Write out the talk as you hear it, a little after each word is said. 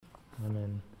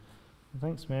Amen. Well,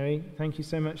 thanks, Mary. Thank you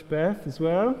so much, Beth, as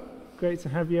well. Great to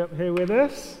have you up here with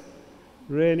us.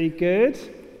 Really good.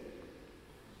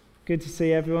 Good to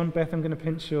see everyone. Beth, I'm going to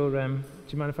pinch your... do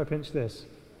you mind if I pinch this?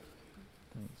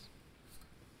 Thanks.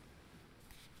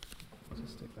 I'll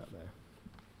just stick that there.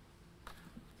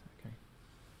 Okay.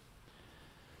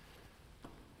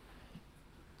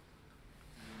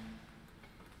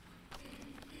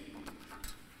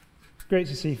 Great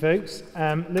to see you folks.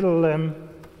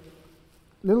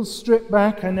 Little strip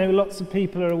back. I know lots of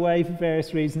people are away for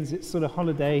various reasons. It's sort of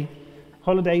holiday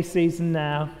season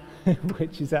now,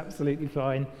 which is absolutely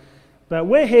fine. But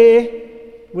we're here.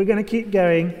 We're going to keep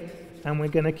going, and we're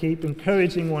going to keep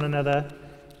encouraging one another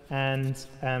and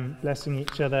blessing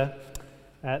each other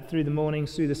through the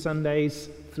mornings, through the Sundays,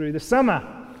 through the summer.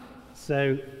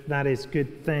 So that is a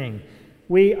good thing.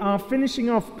 We are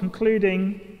finishing off,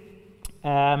 concluding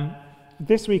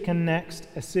this week and next,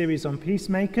 a series on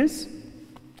peacemakers.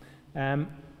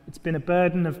 It's been a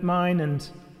burden of mine, and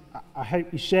I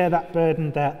hope you share that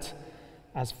burden, that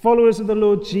as followers of the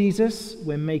Lord Jesus,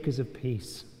 we're makers of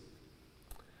peace.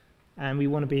 And we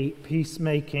want to be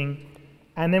peacemaking.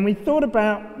 And then we thought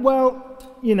about, well,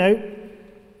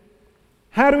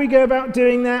 how do we go about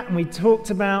doing that? And we talked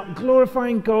about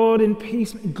glorifying God in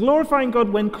peace, glorifying God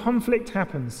when conflict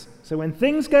happens. So when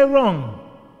things go wrong,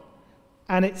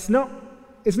 and it's not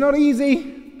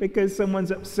easy, because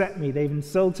someone's upset me, they've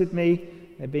insulted me,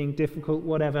 they're being difficult,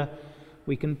 whatever.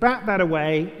 We can bat that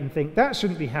away and think, that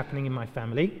shouldn't be happening in my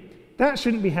family, that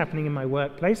shouldn't be happening in my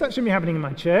workplace, that shouldn't be happening in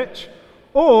my church.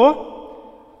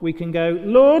 Or we can go,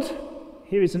 Lord,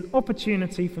 here is an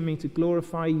opportunity for me to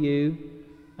glorify you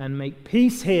and make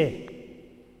peace here.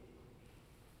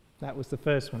 That was the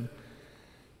first one.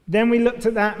 Then we looked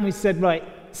at that and we said, right,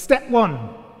 step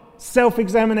one,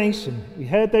 self-examination. We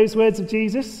heard those words of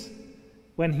Jesus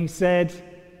when he said,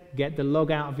 get the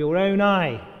log out of your own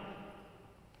eye.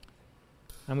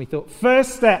 And we thought,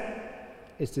 first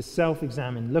step is to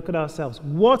self-examine, look at ourselves.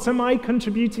 What am I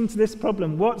contributing to this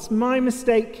problem? What's my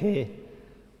mistake here?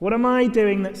 What am I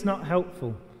doing that's not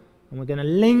helpful? And we're going to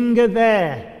linger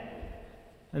there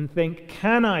and think,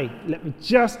 let me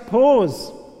just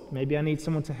pause. Maybe I need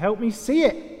someone to help me see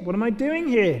it. What am I doing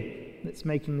here that's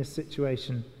making this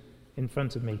situation in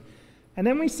front of me? And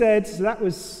then we said, so that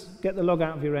was get the log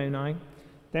out of your own eye.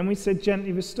 Then we said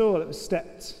gently restore. That was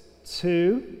step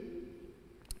 2.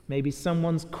 Maybe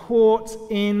someone's caught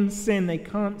in sin. They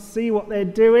can't see what they're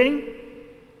doing.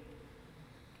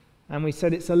 And we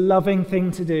said it's a loving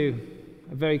thing to do,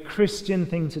 a very Christian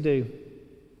thing to do,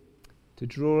 to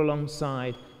draw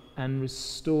alongside and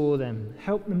restore them,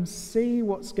 help them see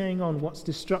what's going on, what's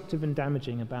destructive and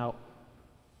damaging about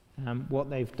what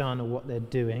they've done or what they're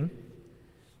doing.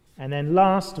 And then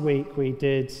last week we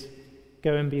did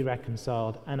go and be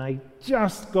reconciled. And I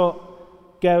just got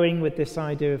going with this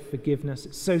idea of forgiveness.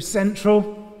 It's so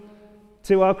central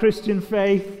to our Christian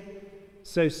faith,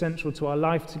 so central to our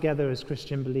life together as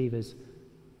Christian believers.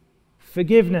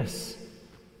 Forgiveness.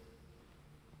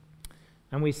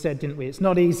 And we said, didn't we, it's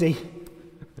not easy.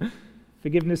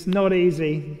 Forgiveness, not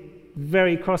easy.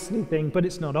 Very costly thing, but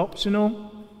it's not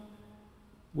optional.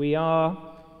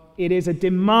 It is a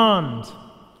demand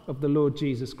of the Lord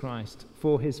Jesus Christ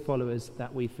for his followers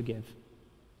that we forgive.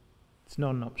 It's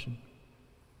not an option.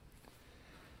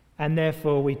 And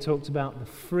therefore we talked about the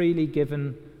freely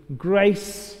given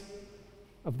grace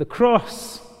of the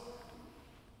cross,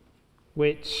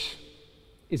 which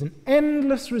is an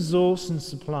endless resource and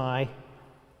supply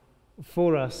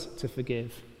for us to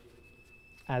forgive,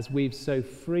 as we've so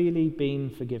freely been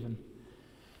forgiven.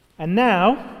 And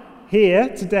now, here,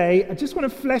 today, I just want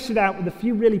to flesh it out with a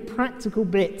few really practical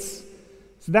bits.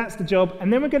 So that's the job.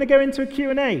 And then we're going to go into a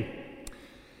Q&A.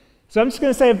 So I'm just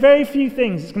going to say a very few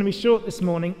things. It's going to be short this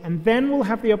morning. And then we'll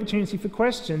have the opportunity for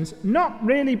questions. Not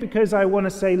really because I want to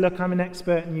say, look, I'm an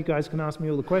expert and you guys can ask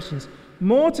me all the questions.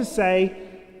 More to say,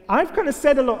 I've kind of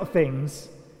said a lot of things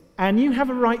and you have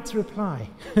a right to reply.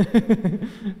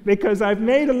 Because I've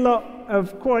made a lot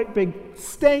of quite big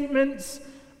statements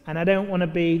and I don't want to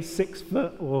be 6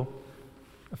 foot or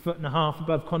 1.5 feet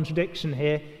above contradiction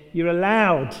here. You're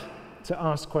allowed to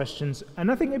ask questions,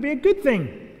 and I think it'd be a good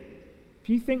thing. If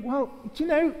you think, well,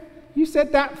 you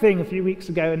said that thing a few weeks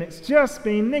ago, and it's just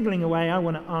been niggling away, I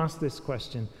want to ask this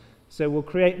question. So we'll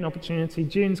create an opportunity.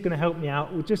 June's going to help me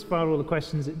out. We'll just fire all the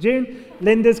questions at June.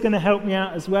 Linda's going to help me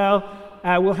out as well.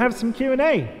 We'll have some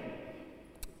Q&A.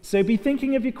 So be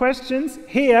thinking of your questions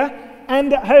here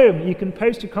and at home. You can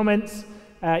post your comments,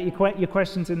 your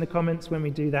questions in the comments when we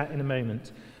do that in a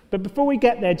moment. But before we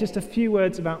get there, just a few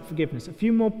words about forgiveness, a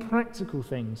few more practical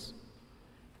things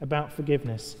about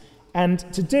forgiveness. And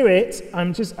to do it, I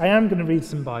am going to read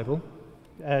some Bible.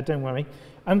 Don't worry.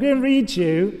 I'm going to read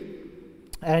you,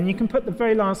 and you can put the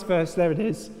very last verse, there it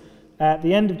is, at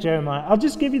the end of Jeremiah. I'll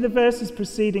just give you the verses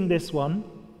preceding this one,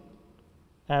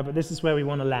 but this is where we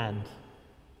want to land.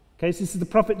 Okay, so this is the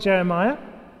prophet Jeremiah,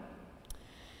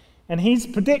 and he's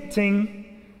predicting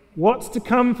what's to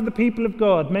come for the people of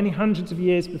God many hundreds of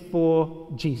years before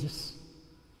Jesus.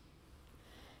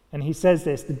 And he says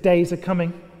this: "The days are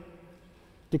coming,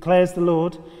 declares the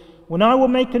Lord, when I will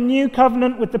make a new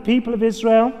covenant with the people of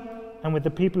Israel and with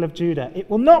the people of Judah. It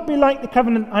will not be like the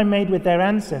covenant I made with their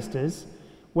ancestors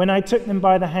when I took them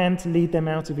by the hand to lead them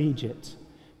out of Egypt,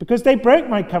 because they broke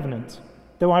my covenant,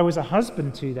 though I was a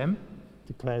husband to them,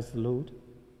 declares the Lord.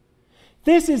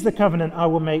 This is the covenant I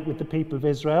will make with the people of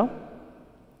Israel.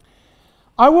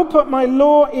 I will put my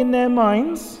law in their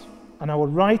minds, and I will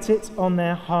write it on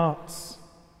their hearts.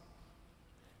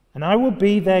 And I will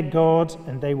be their God,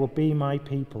 and they will be my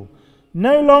people.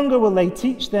 No longer will they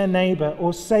teach their neighbor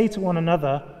or say to one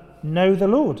another, 'Know the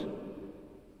Lord,'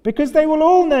 because they will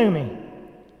all know me,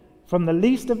 from the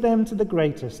least of them to the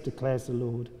greatest, declares the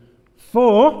Lord.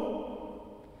 For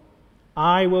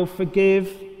I will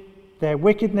forgive their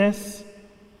wickedness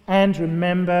and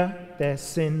remember their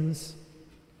sins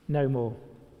no more."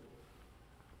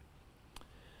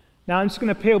 Now, I'm just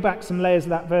going to peel back some layers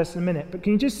of that verse in a minute, but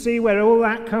can you just see where all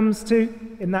that comes to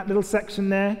in that little section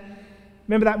there?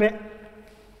 Remember that bit?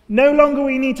 No longer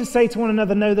we need to say to one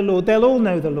another, "Know the Lord." They'll all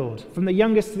know the Lord, from the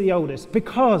youngest to the oldest,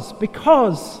 because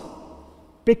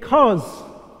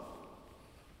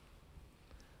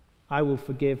I will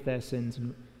forgive their sins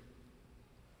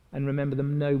and remember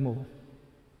them no more.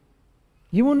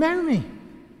 You will know me.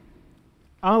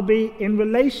 I'll be in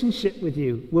relationship with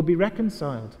you. We'll be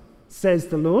reconciled, says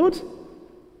the Lord,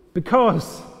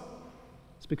 because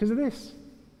it's because of this,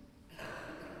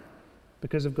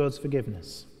 because of God's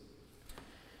forgiveness.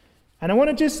 And I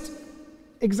want to just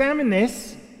examine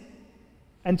this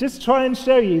and just try and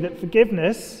show you that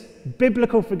forgiveness,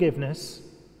 biblical forgiveness,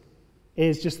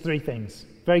 is just three things,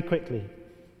 very quickly.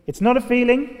 It's not a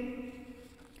feeling,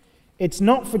 it's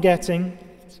not forgetting,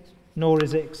 nor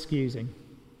is it excusing.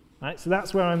 Right, so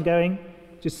that's where I'm going.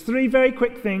 Just three very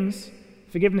quick things.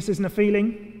 Forgiveness isn't a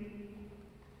feeling,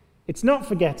 it's not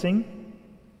forgetting,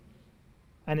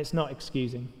 and it's not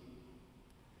excusing.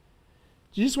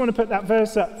 Do you just want to put that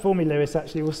verse up for me, Lewis?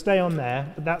 Actually, we'll stay on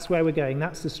there, but that's where we're going.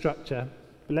 That's the structure.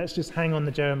 But let's just hang on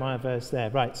the Jeremiah verse there.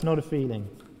 Right, it's not a feeling.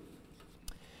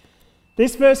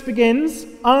 This verse begins,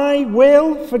 "I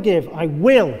will forgive." I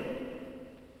will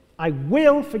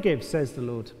forgive, says the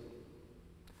Lord.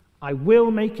 I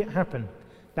will make it happen.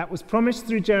 That was promised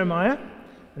through Jeremiah,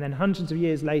 and then hundreds of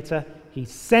years later, he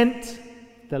sent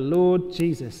the Lord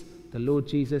Jesus. The Lord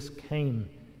Jesus came.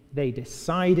 They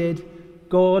decided,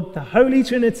 God, the Holy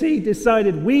Trinity,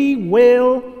 decided, we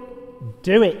will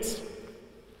do it.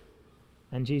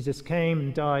 And Jesus came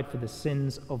and died for the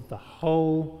sins of the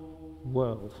whole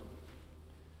world.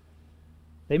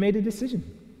 They made a decision.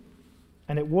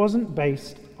 And it wasn't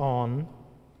based on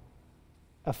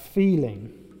a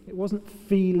feeling. It wasn't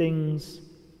feelings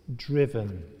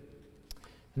driven.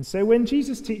 And so when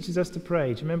Jesus teaches us to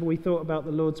pray, do you remember we thought about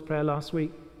the Lord's Prayer last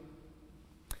week?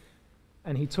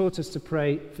 And he taught us to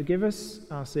pray, "Forgive us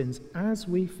our sins as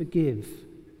we forgive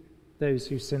those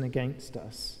who sin against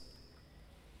us."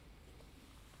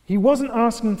 He wasn't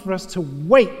asking for us to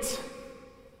wait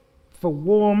for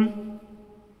warm,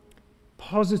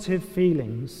 positive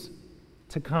feelings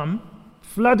to come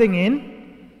flooding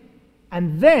in,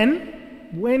 and then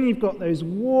when you've got those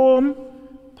warm,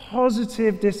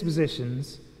 positive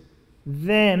dispositions,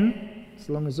 then, as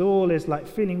long as all is like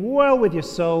feeling well with your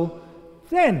soul,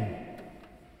 then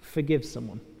forgive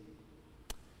someone.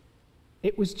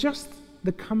 It was just,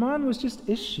 the command was just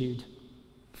issued.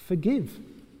 Forgive.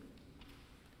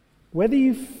 Whether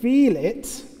you feel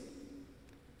it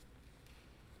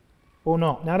or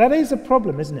not. Now that is a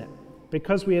problem, isn't it?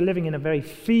 Because we are living in a very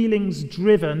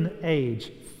feelings-driven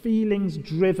age.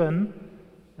 Feelings-driven,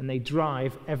 and they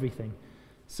drive everything.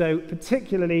 So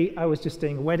particularly, I was just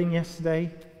doing a wedding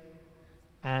yesterday,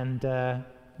 and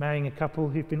marrying a couple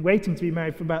who've been waiting to be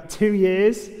married for about 2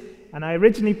 years, and I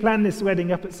originally planned this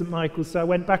wedding up at St. Michael's, so I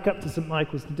went back up to St.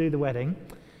 Michael's to do the wedding,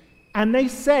 and they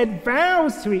said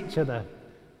vows to each other.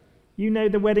 You know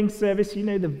the wedding service, you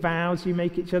know the vows you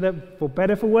make each other, for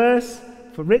better, for worse,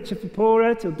 for richer, for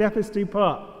poorer, till death us do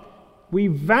part. We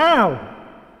vow.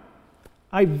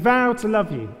 I vow to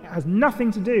love you. It has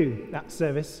nothing to do, that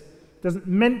service. It doesn't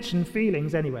mention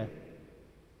feelings anywhere.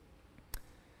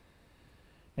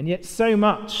 And yet so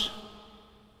much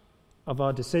of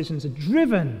our decisions are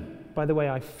driven by the way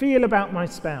I feel about my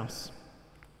spouse.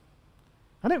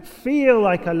 I don't feel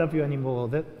like I love you anymore,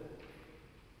 that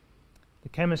the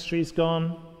chemistry's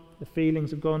gone, the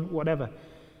feelings have gone, whatever.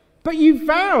 But you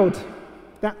vowed.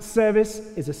 That service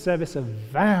is a service of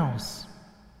vows.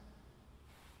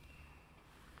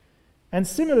 And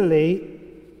similarly,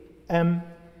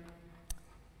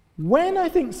 when I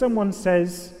think someone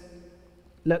says,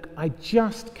 look, I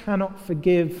just cannot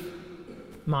forgive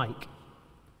Mike,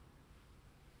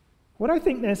 what I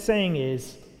think they're saying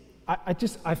is,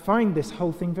 I find this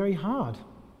whole thing very hard.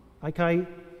 Like I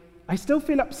still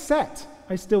feel upset.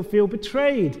 I still feel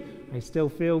betrayed. I still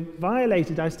feel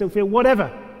violated. I still feel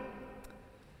whatever.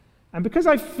 And because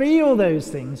I feel those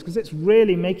things, because it's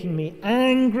really making me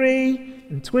angry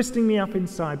and twisting me up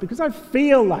inside, because I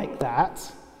feel like that,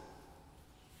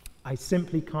 I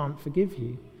simply can't forgive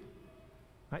you.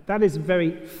 Right? That is a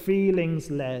very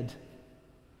feelings-led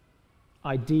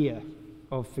idea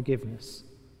of forgiveness.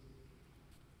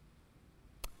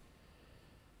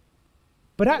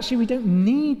 But actually, we don't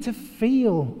need to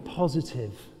feel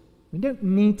positive. We don't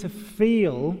need to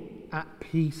feel at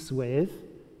peace with.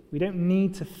 We don't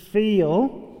need to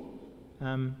feel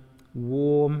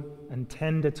warm and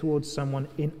tender towards someone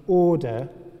in order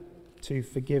to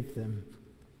forgive them.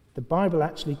 The Bible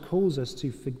actually calls us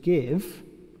to forgive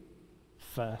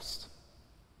first.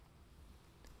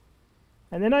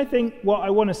 And then I think what I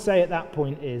want to say at that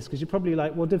point is, because you're probably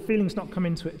like, well, do feelings not come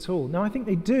into it at all? No, I think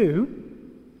they do.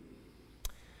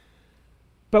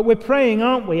 But we're praying,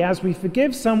 aren't we, as we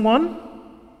forgive someone,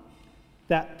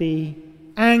 that the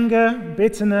anger,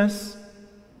 bitterness,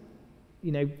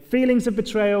 feelings of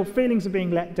betrayal, feelings of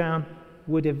being let down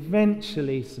would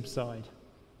eventually subside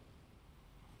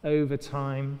over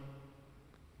time,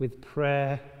 with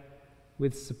prayer,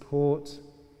 with support.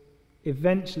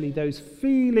 Eventually those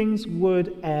feelings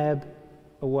would ebb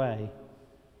away.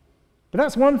 But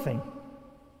that's one thing.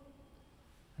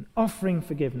 And offering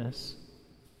forgiveness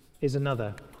is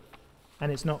another,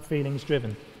 and it's not feelings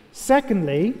driven.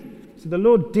 Secondly, so the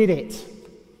Lord did it.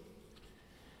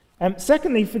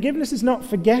 Secondly, forgiveness is not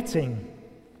forgetting,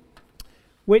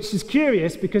 which is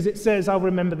curious because it says, I'll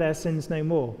remember their sins no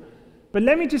more. But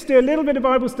let me just do a little bit of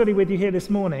Bible study with you here this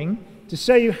morning to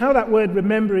show you how that word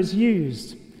remember is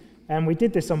used. And we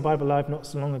did this on Bible Live not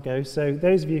so long ago, so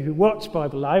those of you who watch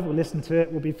Bible Live or listen to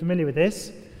it will be familiar with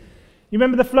this. You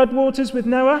remember the flood waters with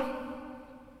Noah?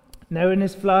 Noah and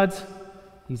his flood.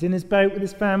 He's in his boat with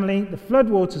his family. The flood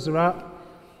waters are up.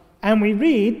 And we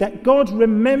read that God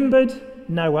remembered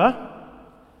Noah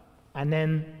and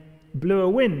then blew a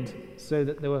wind so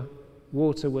that the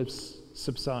water would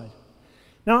subside.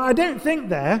 Now, I don't think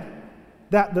there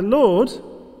that the Lord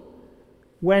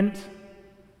went,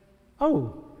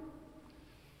 oh,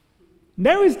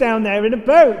 Noah's down there in a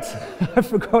boat. I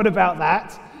forgot about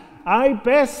that. I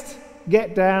best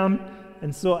get down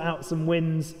and sort out some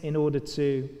winds in order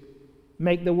to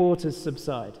make the waters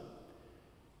subside.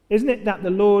 Isn't it that the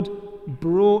Lord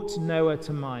brought Noah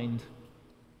to mind?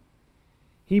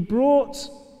 He brought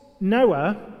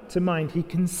Noah to mind. He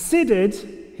considered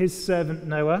his servant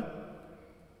Noah,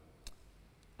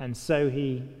 and so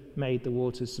he made the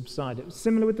waters subside. It was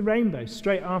similar with the rainbow.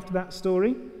 Straight after that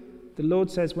story, the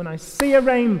Lord says, when I see a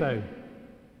rainbow,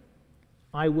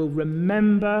 I will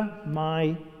remember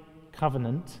my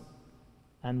covenant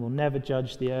and will never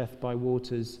judge the earth by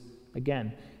waters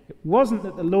again. It wasn't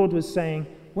that the Lord was saying,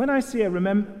 when I see a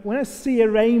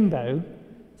rainbow,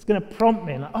 it's going to prompt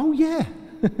me, like, oh yeah,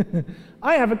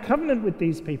 I have a covenant with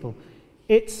these people.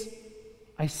 It's,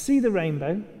 I see the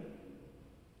rainbow,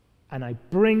 and I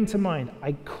bring to mind,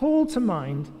 I call to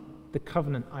mind the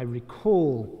covenant. I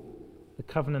recall the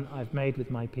covenant I've made with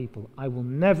my people. I will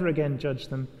never again judge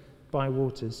them by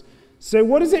waters. So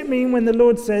what does it mean when the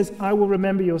Lord says, I will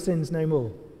remember your sins no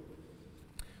more?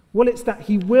 Well, it's that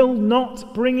he will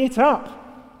not bring it up.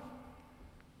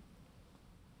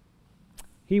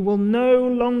 He will no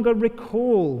longer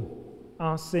recall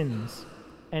our sins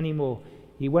anymore.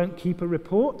 He won't keep a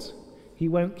report. He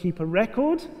won't keep a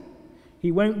record.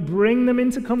 He won't bring them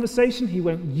into conversation. He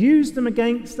won't use them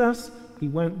against us. He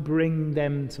won't bring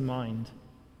them to mind.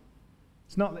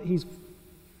 It's not that he's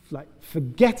like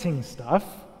forgetting stuff,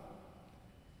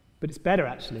 but it's better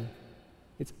actually.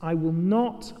 It's, I will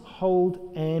not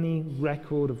hold any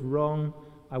record of wrong.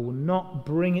 I will not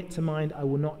bring it to mind. I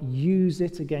will not use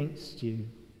it against you.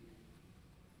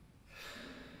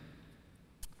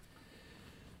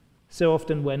 So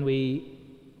often when we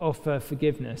offer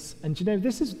forgiveness, and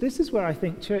this is where I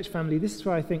think, church family, this is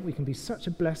where I think we can be such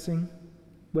a blessing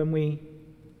when we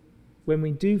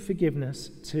do forgiveness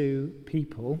to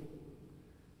people,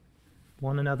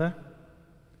 one another,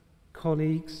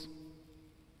 colleagues,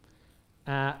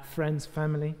 friends,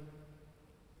 family.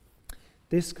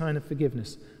 This kind of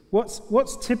forgiveness.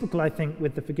 What's typical, I think,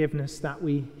 with the forgiveness that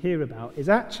we hear about is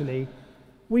actually,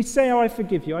 we say, oh, I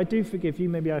forgive you, I do forgive you,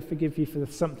 maybe I forgive you for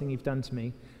something you've done to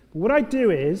me. But what I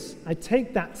do is, I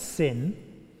take that sin,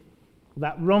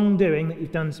 that wrongdoing that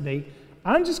you've done to me,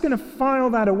 I'm just going to file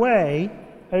that away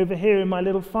over here in my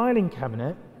little filing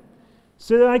cabinet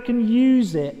so that I can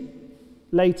use it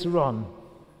later on.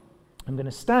 I'm going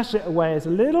to stash it away as a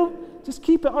little, just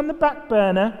keep it on the back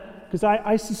burner, because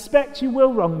I suspect you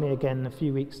will wrong me again in a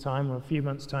few weeks' time or a few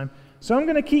months' time. So I'm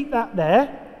going to keep that there,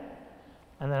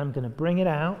 and then I'm going to bring it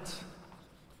out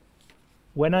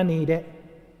when I need it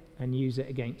and use it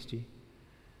against you.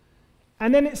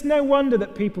 And then it's no wonder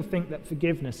that people think that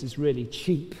forgiveness is really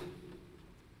cheap.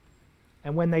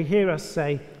 And when they hear us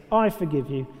say, I forgive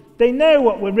you, they know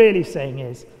what we're really saying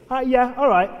is, yeah, all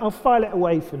right, I'll file it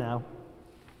away for now.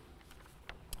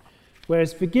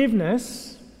 Whereas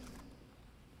forgiveness,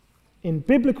 in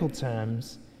biblical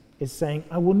terms, is saying,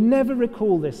 I will never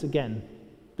recall this again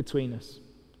between us.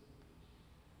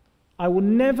 I will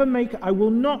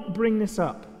not bring this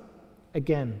up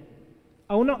again.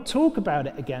 I will not talk about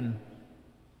it again.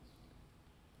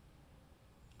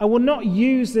 I will not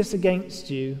use this against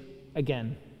you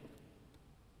again.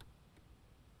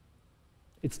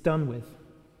 It's done with.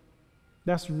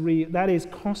 That's real. That is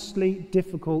costly,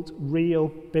 difficult, real,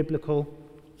 biblical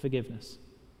forgiveness.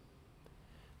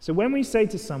 So when we say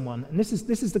to someone, and this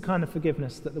is the kind of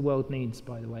forgiveness that the world needs,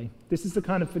 by the way. This is the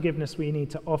kind of forgiveness we need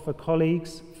to offer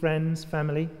colleagues, friends,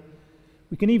 family.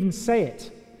 We can even say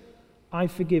it. I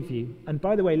forgive you. And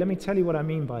by the way, let me tell you what I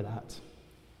mean by that.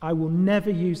 I will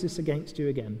never use this against you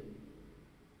again.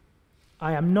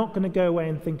 I am not going to go away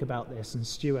and think about this and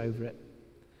stew over it.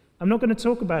 I'm not going to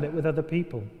talk about it with other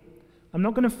people. I'm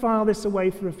not going to file this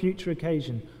away for a future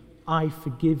occasion. I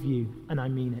forgive you, and I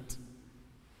mean it.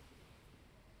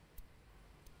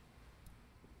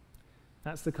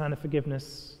 That's the kind of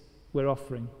forgiveness we're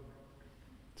offering.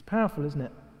 It's powerful, isn't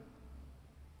it?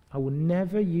 I will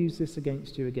never use this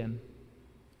against you again.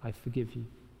 I forgive you.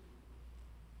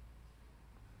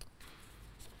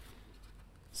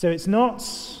 So it's not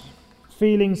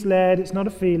feelings-led, it's not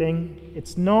a feeling,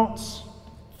 it's not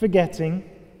forgetting,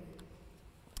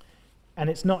 and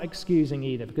it's not excusing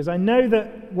either. Because I know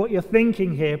that what you're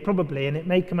thinking here, probably, and it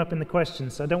may come up in the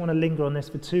questions, so I don't want to linger on this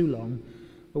for too long,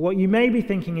 but what you may be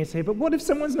thinking is here, but what if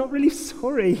someone's not really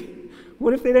sorry?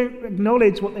 What if they don't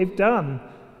acknowledge what they've done?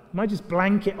 Am I just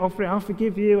blanket offer it? I'll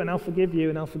forgive you, and I'll forgive you,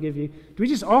 and I'll forgive you. Do we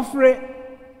just offer it?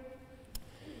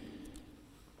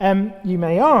 You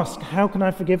may ask, how can I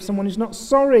forgive someone who's not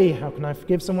sorry? How can I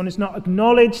forgive someone who's not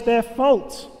acknowledged their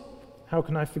fault? How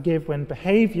can I forgive when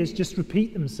behaviors just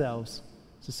repeat themselves?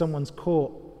 So someone's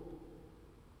caught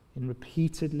in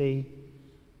repeatedly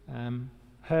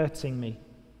hurting me.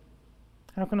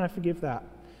 How can I forgive that?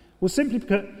 Well, simply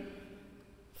put,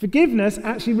 forgiveness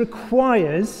actually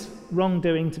requires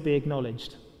wrongdoing to be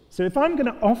acknowledged. So if I'm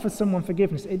going to offer someone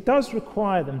forgiveness, it does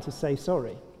require them to say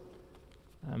sorry.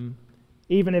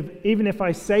 Even if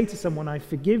I say to someone, I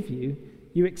forgive you,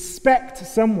 you expect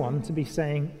someone to be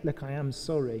saying, look, I am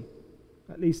sorry,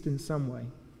 at least in some way.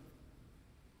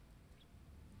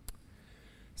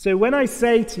 So when I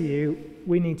say to you,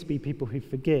 we need to be people who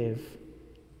forgive,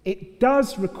 it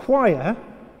does require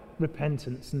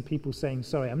repentance and people saying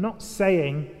sorry. I'm not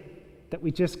saying that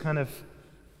we just kind of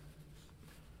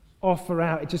offer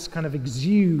out, it just kind of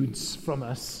exudes from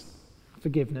us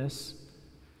forgiveness.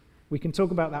 We can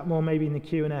talk about that more maybe in the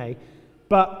Q&A.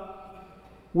 But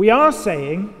we are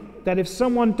saying that if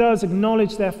someone does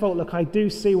acknowledge their fault, look, I do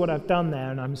see what I've done there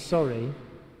and I'm sorry,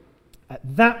 at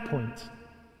that point,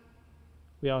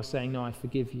 we are saying, no, I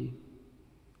forgive you.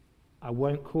 I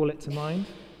won't call it to mind.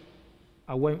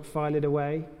 I won't file it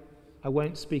away. I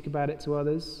won't speak about it to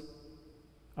others.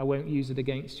 I won't use it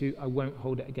against you. I won't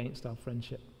hold it against our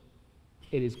friendship.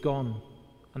 It is gone,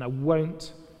 and I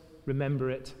won't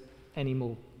remember it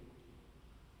anymore.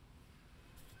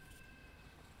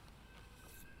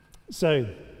 So,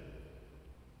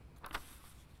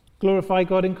 glorify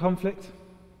God in conflict.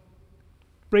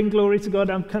 Bring glory to God.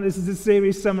 This is a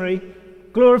series summary.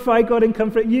 Glorify God in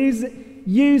conflict.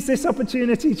 Use this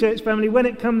opportunity, church family, when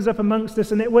it comes up amongst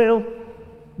us, and it will,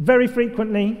 very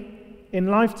frequently, in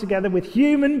life together with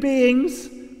human beings,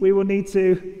 we will need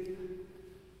to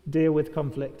deal with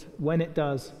conflict. When it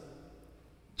does,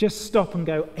 just stop and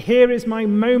go, here is my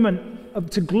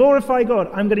moment to glorify God.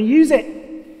 I'm going to use it.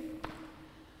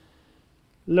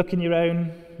 Look in your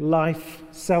own life,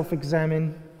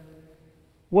 self-examine.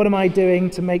 What am I doing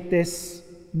to make this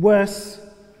worse?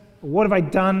 Or what have I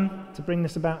done to bring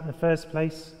this about in the first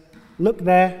place? Look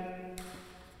there.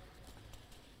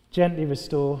 Gently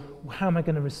restore. How am I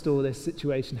going to restore this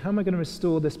situation? How am I going to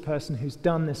restore this person who's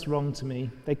done this wrong to me?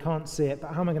 They can't see it,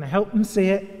 but how am I going to help them see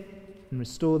it and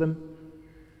restore them?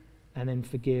 And then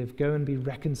forgive. Go and be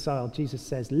reconciled. Jesus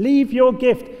says, leave your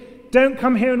gift. Don't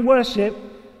come here and worship.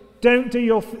 Don't do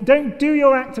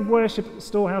your act of worship at the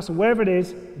storehouse or wherever it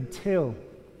is until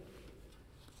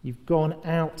you've gone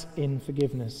out in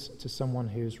forgiveness to someone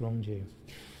who has wronged you.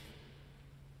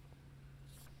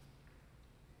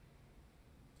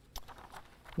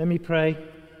 Let me pray,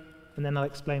 and then I'll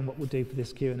explain what we'll do for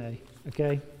this Q&A.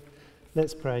 Okay?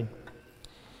 Let's pray.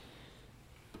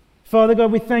 Father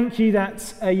God, we thank you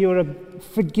that you're a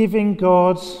forgiving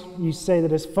God. You say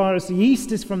that as far as the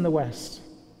east is from the west,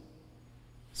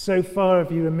 so far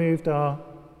have you removed our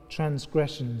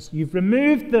transgressions. You've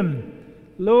removed them,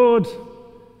 Lord.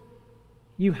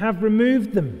 You have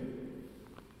removed them.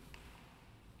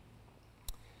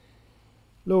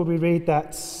 Lord, we read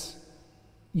that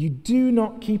you do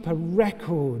not keep a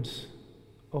record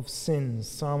of sins,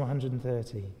 Psalm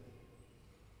 130.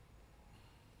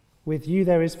 With you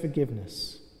there is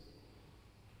forgiveness,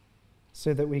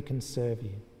 so that we can serve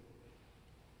you.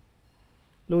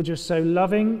 Lord, you're so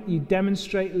loving. You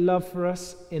demonstrate love for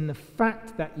us in the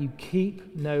fact that you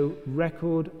keep no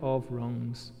record of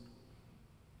wrongs.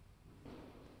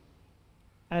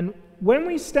 And when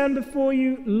we stand before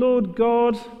you, Lord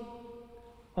God,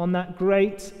 on that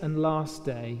great and last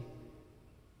day,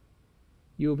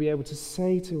 you'll be able to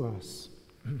say to us,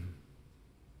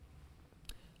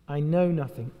 I know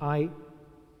nothing. I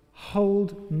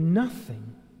hold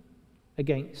nothing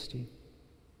against you.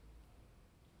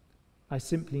 I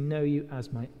simply know you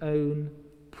as my own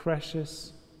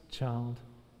precious child,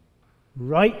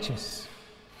 righteous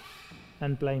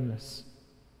and blameless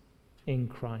in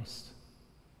Christ.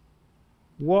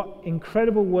 What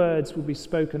incredible words will be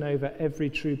spoken over every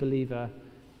true believer.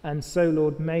 And so,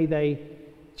 Lord, may they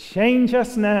change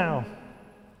us now.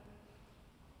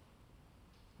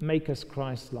 Make us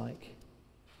Christ-like.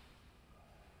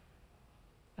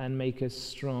 And make us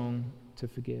strong to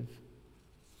forgive.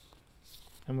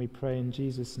 And we pray in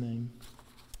Jesus' name.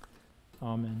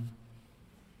 Amen.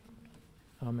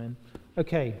 Amen.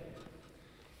 Okay,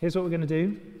 here's what we're going to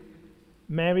do.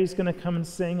 Mary's going to come and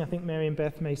sing. I think Mary and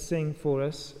Beth may sing for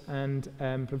us and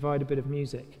provide a bit of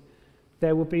music.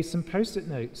 There will be some post-it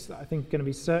notes that I think are going to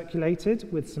be circulated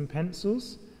with some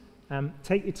pencils.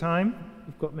 Take your time.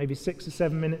 We've got maybe 6 or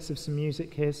 7 minutes of some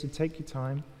music here, so take your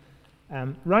time.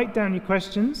 Write down your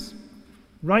questions.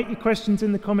 Write your questions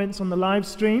in the comments on the live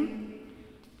stream,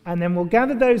 and then we'll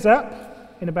gather those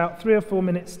up in about 3 or 4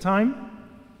 minutes' time.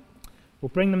 We'll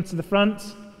bring them to the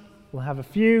front. We'll have a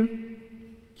few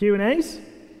Q&As,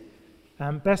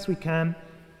 best we can,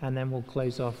 and then we'll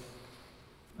close off.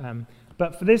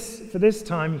 But for this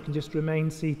time, you can just remain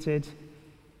seated,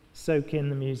 soak in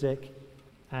the music,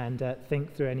 and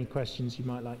think through any questions you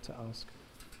might like to ask.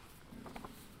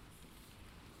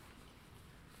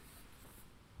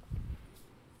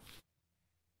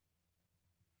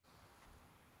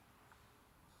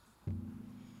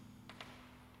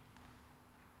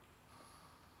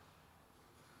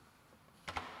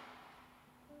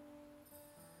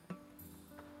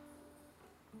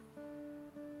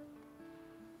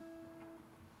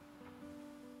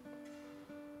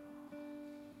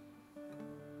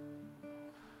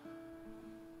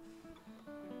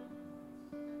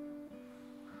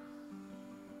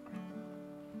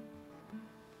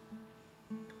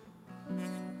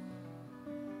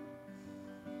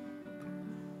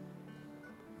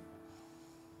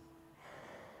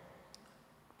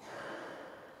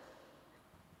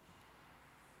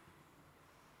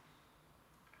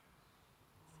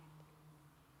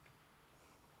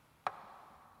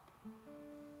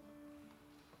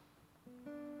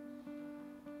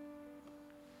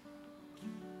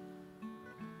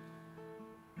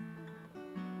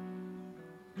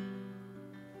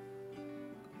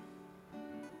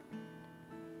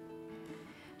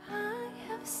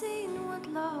 I've seen what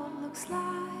love looks like,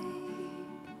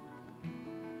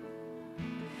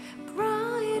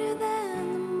 brighter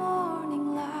than the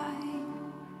morning light,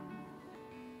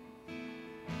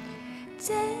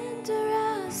 tender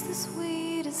as the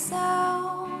sweetest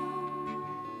sound,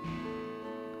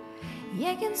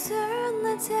 yet can turn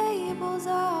the tables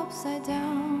upside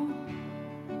down.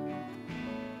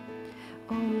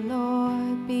 Oh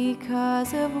Lord,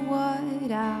 because of what I've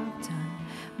done,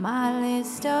 my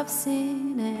list of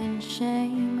sin and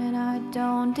shame, and I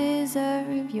don't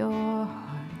deserve your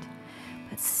heart,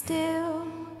 but still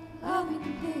love me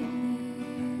completely.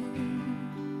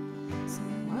 So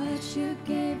much you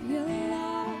gave your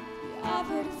life, you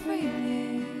offered it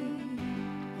freely.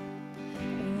 A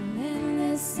relentless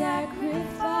relentless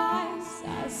sacrifice.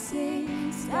 I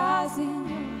see stars in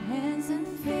your hands and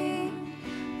feet.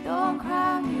 Don't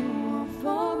crown you all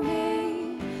for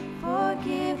me.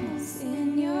 Forgiveness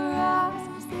in your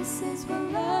eyes. This is what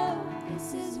love,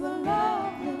 this is what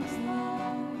love looks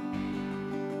like.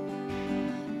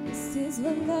 This is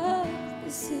what love,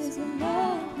 this is what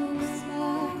love looks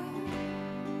like.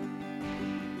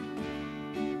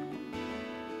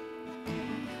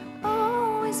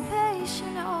 Always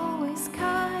patient, always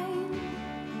kind.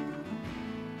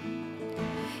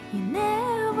 You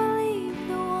never leave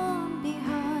the one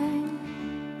behind.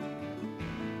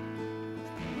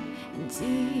 And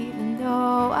even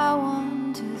though I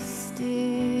want to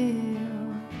steal,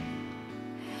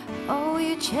 oh,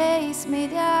 you chase me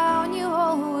down, you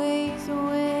always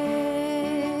will.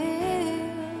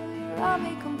 You love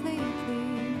me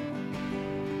completely.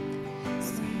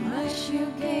 So much you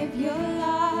gave your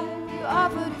life, you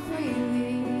offered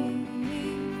freely.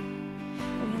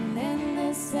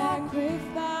 Relentless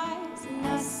sacrifice, and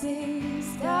I see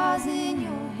stars in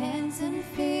your hands and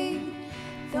feet.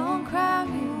 Don't crown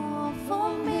you all for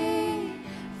me.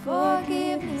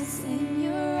 Forgiveness in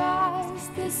your eyes.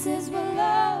 This is what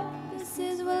love, this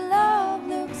is what love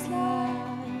looks like.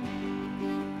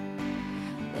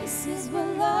 This is what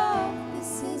love,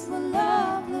 this is what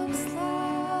love looks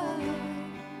like.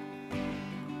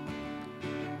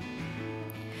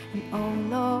 And oh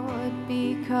Lord,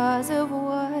 because of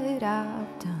what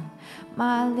I've done,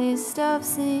 my list of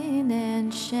sin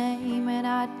and shame, and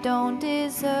I don't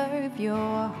deserve your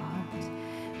heart,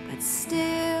 but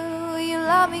still you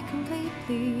love me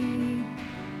completely.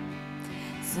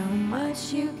 So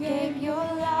much you gave your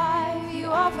life, you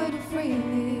offered it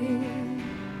freely.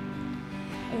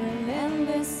 A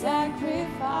relentless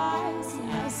sacrifice,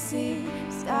 I see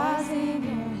stars in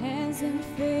your hands and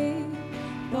feet.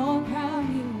 Don't crown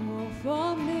you all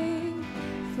for me.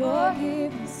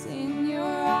 Forgiveness in your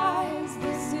eyes.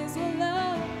 This is what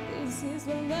love, this is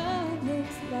what love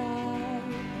looks like.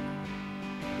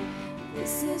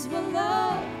 This is what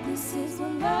love, this is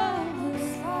what love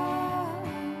looks like.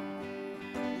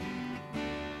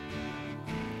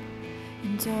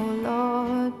 And oh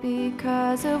Lord,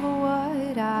 because of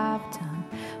what I've done,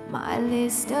 my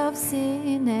list of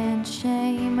sin and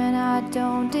shame, and I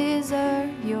don't deserve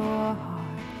your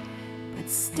heart, but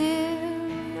still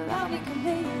you love me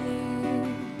completely.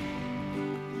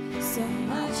 So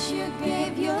much you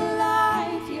gave your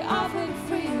life, you offered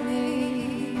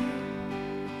freely.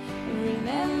 A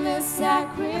relentless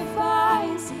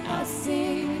sacrifice, I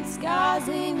see scars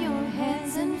in your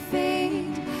hands and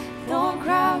feet. Don't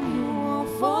crown you all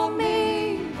for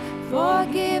me.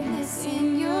 Forgiveness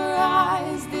in your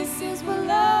eyes. This is what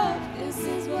love, this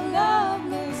is what love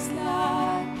looks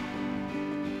like.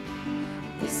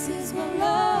 This is what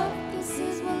love, this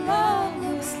is what love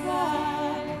looks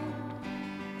like.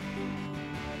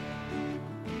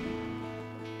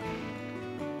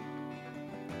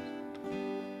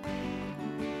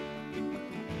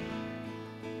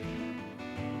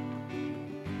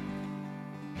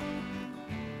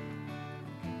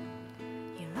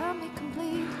 You love me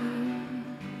completely.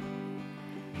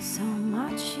 So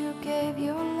much you gave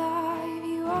your life,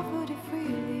 you offered it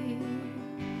freely.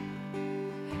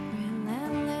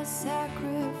 Relentless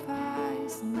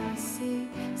sacrifice, and I see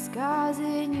scars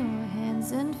in your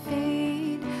hands and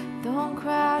feet. Don't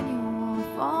crown you all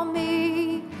for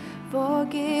me.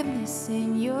 Forgiveness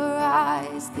in your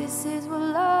eyes. This is what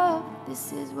love,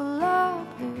 this is what love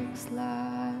looks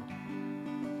like.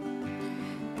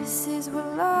 This is what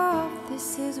love,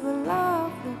 this is what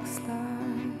love looks like.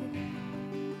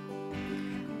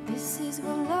 This is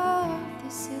what love,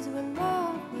 this is what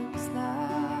love looks like.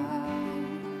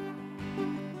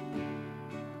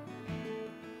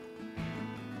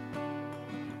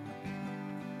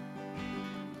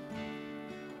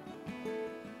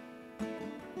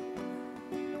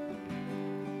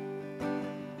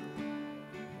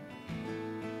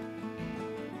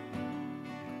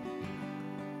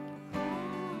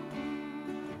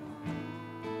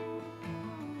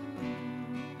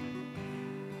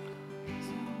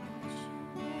 So much you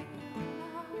gave your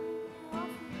life, you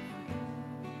offered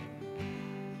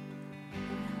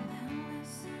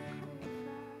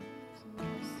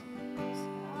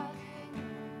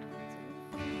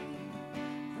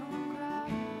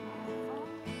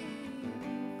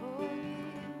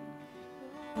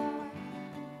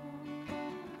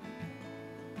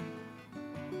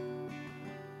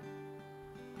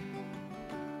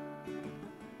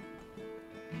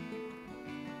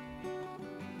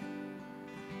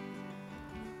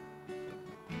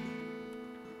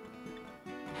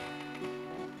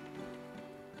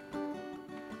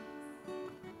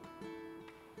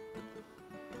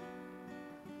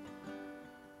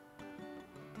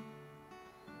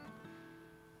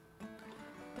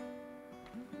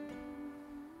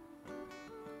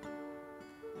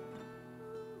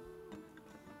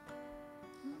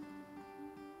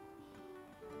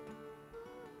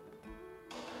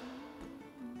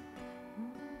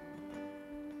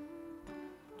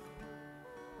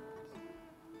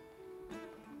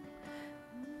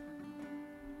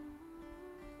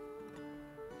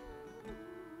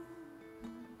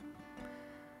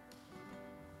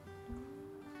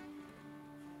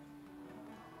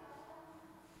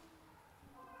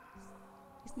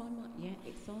Is my mic? Yeah,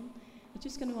 it's on. I'm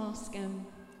just going to ask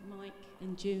Mike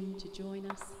and June to join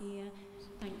us here.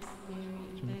 Thanks, Mary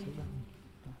and Ben.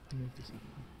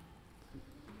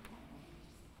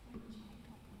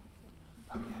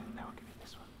 Oh yeah, now I'll give you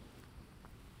this one.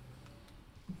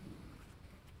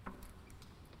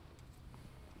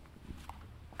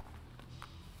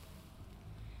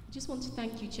 I just want to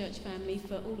thank you, church family,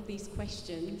 for all of these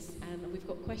questions. We've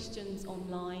got questions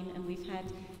online and we've had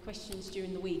questions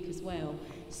during the week as well.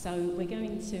 So we're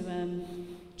going to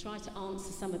try to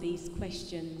answer some of these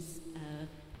questions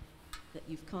that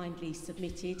you've kindly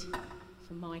submitted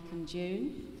for Mike and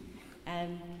June.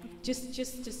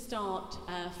 Just to start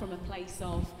from a place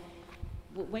of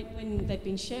when they've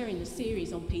been sharing the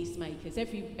series on peacemakers,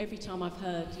 every time I've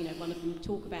heard one of them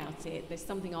talk about it, there's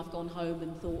something I've gone home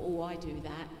and thought, oh, I do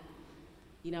that.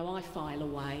 I file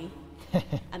away,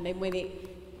 and then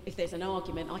if there's an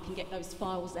argument, I can get those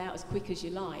files out as quick as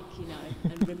you like,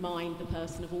 and remind the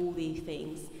person of all these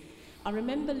things. I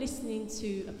remember listening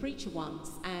to a preacher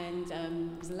once, and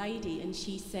it was a lady, and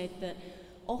she said that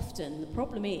often the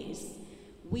problem is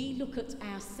we look at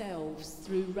ourselves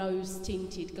through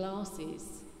rose-tinted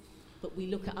glasses, but we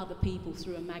look at other people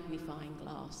through a magnifying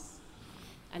glass.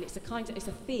 And it's a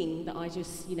thing that I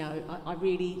just, I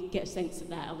really get a sense of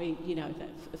that. I mean,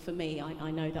 that for me, I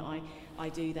know that I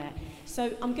do that.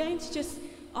 So I'm going to just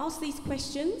ask these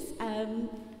questions,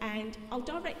 and I'll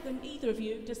direct them, either of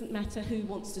you, it doesn't matter who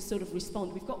wants to sort of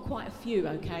respond. We've got quite a few,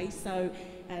 okay? So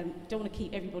don't want to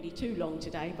keep everybody too long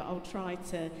today, but I'll try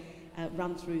to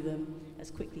run through them as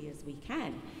quickly as we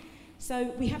can.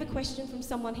 So we have a question from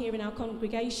someone here in our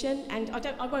congregation, and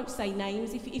I won't say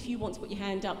names. If you want to put your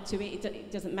hand up to it,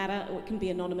 it doesn't matter, or it can be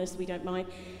anonymous, we don't mind.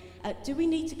 Do we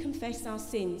need to confess our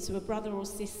sin to a brother or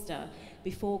sister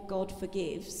before God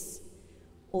forgives,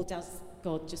 or does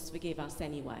God just forgive us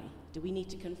anyway? Do we need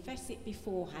to confess it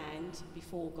beforehand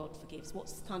before God forgives?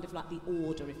 What's kind of like the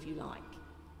order, if you like,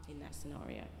 in that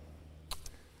scenario?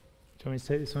 Do you want me to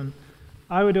take this one?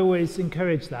 I would always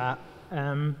encourage that.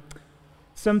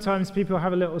 Sometimes people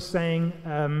have a little saying,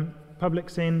 public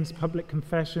sins, public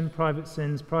confession, private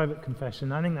sins, private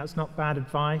confession. I think that's not bad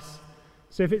advice.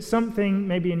 So if it's something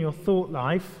maybe in your thought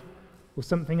life, or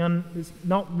something that's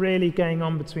not really going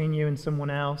on between you and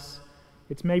someone else,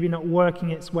 it's maybe not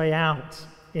working its way out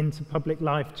into public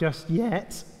life just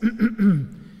yet,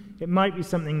 it might be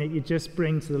something that you just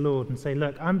bring to the Lord and say,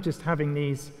 look, I'm just having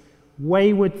these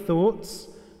wayward thoughts,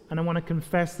 and I want to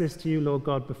confess this to you, Lord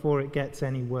God, before it gets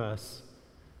any worse.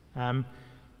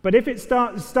 But if it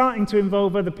starting to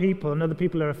involve other people and other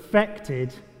people are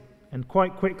affected, and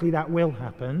quite quickly that will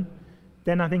happen,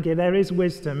 then I think there is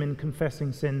wisdom in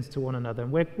confessing sins to one another.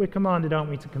 And we're commanded, aren't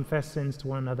we, to confess sins to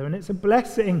one another. And it's a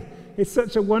blessing. It's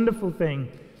such a wonderful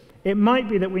thing. It might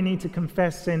be that we need to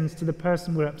confess sins to the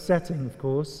person we're upsetting, of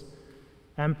course.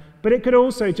 But it could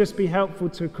also just be helpful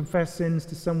to confess sins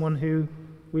to someone who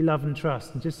we love and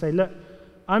trust. And just say, look,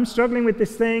 I'm struggling with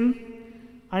this thing.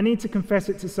 I need to confess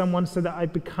it to someone so that I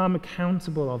become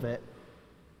accountable of it.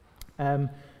 And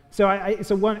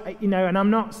I'm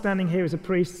not standing here as a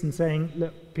priest and saying,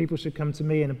 look, people should come to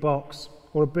me in a box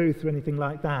or a booth or anything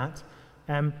like that.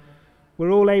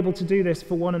 We're all able to do this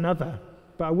for one another,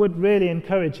 but I would really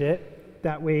encourage it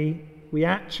that we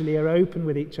actually are open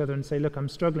with each other and say, look, I'm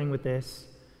struggling with this,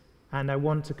 and I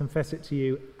want to confess it to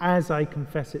you as I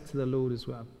confess it to the Lord as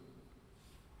well.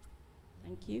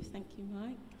 Thank you,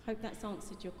 Mike. Hope that's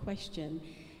answered your question.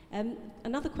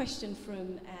 Another question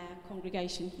from our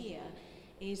congregation here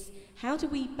is, how do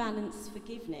we balance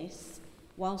forgiveness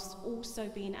whilst also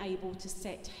being able to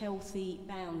set healthy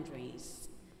boundaries?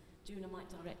 June, I might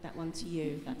direct that one to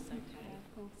you, if that's okay. Yeah,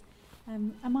 of course.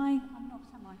 I'm not, am I?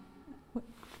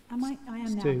 Am I? I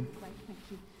am now. Great, thank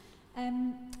you.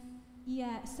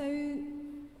 So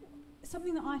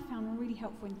something that I found really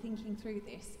helpful in thinking through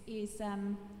this is,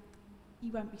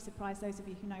 you won't be surprised, those of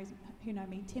you who know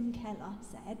me, Tim Keller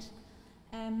said,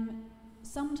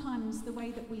 sometimes the way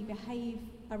that we behave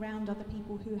around other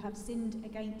people who have sinned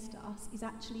against us is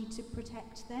actually to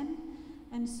protect them.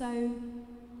 And so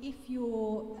if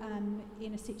you're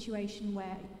in a situation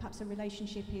where perhaps a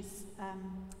relationship is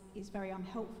very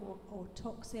unhelpful or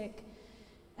toxic,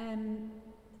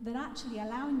 that actually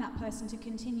allowing that person to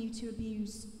continue to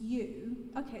abuse you,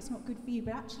 okay, it's not good for you,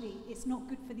 but actually it's not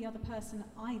good for the other person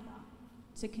either,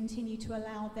 to continue to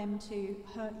allow them to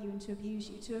hurt you and to abuse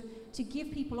you. To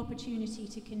give people opportunity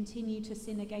to continue to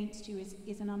sin against you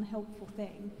is an unhelpful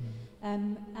thing.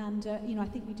 I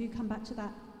think we do come back to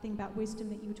that thing about wisdom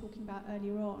that you were talking about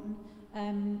earlier on.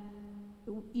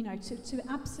 To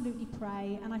absolutely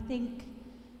pray, and I think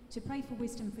to pray for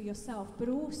wisdom for yourself, but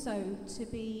also to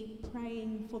be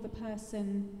praying for the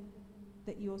person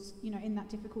that you're, in that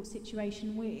difficult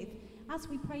situation with. As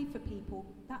we pray for people,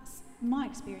 that's my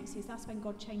experience, is that's when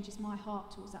God changes my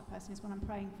heart towards that person, is when I'm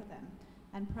praying for them.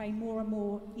 And pray more and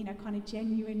more, kind of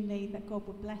genuinely, that God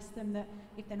would bless them, that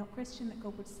if they're not Christian, that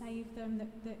God would save them,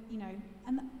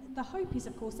 and the hope is,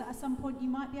 of course, that at some point you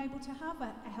might be able to have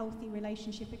a healthy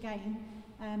relationship again,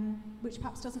 which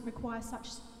perhaps doesn't require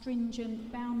such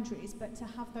stringent boundaries, but to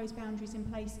have those boundaries in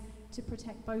place to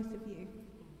protect both of you.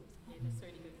 Yeah, that's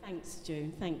really good. Thanks,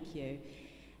 June. Thank you.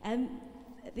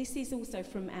 This is also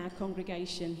from our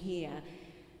congregation here.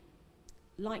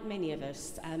 Like many of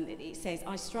us, it says,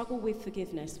 I struggle with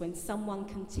forgiveness when someone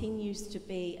continues to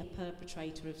be a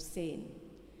perpetrator of sin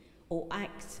or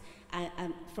act,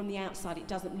 and from the outside it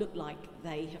doesn't look like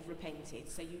they have repented.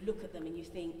 So you look at them and you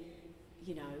think,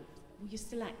 well, you're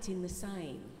still acting the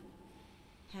same.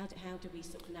 How do we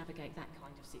sort of navigate that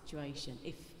kind of situation?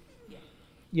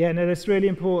 Yeah, no, that's really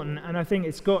important, and I think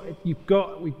we've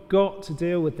got to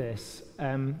deal with this.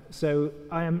 So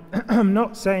I'm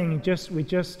not saying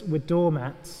we're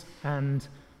doormats and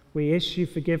we issue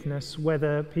forgiveness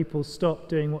whether people stop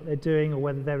doing what they're doing or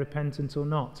whether they're repentant or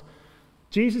not.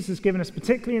 Jesus has given us,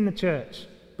 particularly in the church,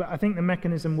 but I think the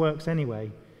mechanism works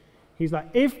anyway. He's like,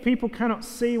 if people cannot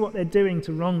see what they're doing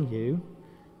to wrong you,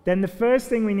 then the first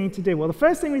thing we need to do, the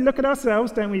first thing we look at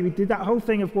ourselves, don't we? We did that whole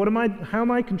thing of how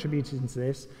am I contributing to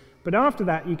this? But after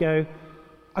that, you go,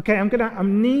 okay, I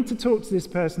need to talk to this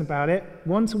person about it,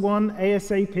 one-to-one,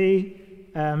 ASAP,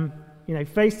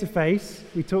 face-to-face.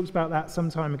 We talked about that some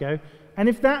time ago. And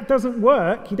if that doesn't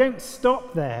work, you don't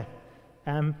stop there.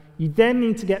 You then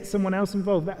need to get someone else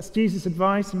involved. That's Jesus'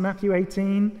 advice in Matthew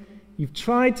 18. You've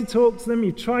tried to talk to them,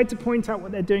 you've tried to point out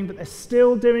what they're doing, but they're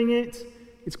still doing it.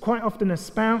 It's quite often a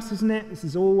spouse, isn't it? This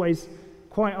is always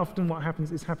quite often what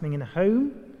happens is happening in a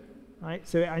home, right?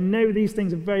 So I know these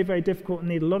things are very, very difficult and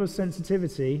need a lot of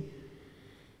sensitivity.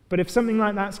 But if something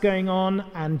like that's going on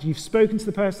and you've spoken to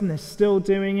the person, they're still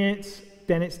doing it,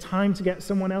 then it's time to get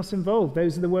someone else involved.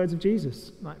 Those are the words of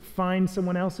Jesus. Like, find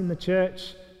someone else in the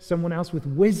church, someone else with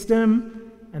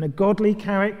wisdom and a godly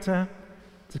character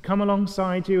to come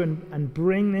alongside you and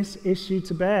bring this issue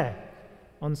to bear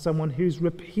on someone who's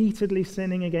repeatedly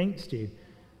sinning against you.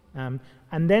 And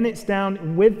then it's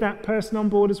down with that person on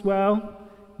board as well.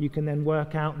 You can then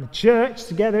work out in the church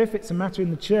together. If it's a matter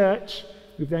in the church,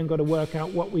 we've then got to work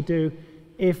out what we do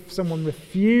if someone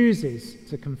refuses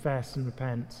to confess and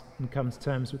repent and come to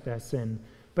terms with their sin.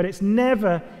 But it's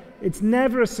never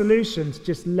a solution to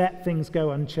just let things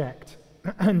go unchecked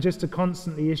and just to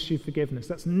constantly issue forgiveness.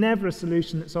 That's never a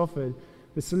solution that's offered.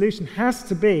 The solution has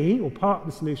to be, or part of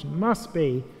the solution must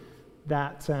be,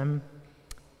 that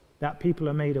people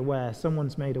are made aware,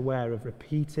 someone's made aware of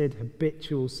repeated,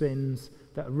 habitual sins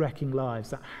that are wrecking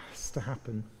lives. That has to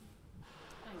happen.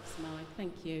 Thanks, Mike.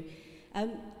 Thank you.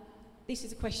 This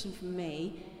is a question from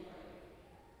me.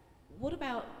 What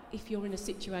about if you're in a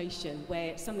situation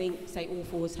where something, say,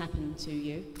 awful has happened to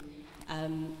you,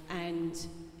 and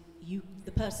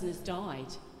the person has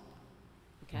died?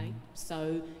 Okay,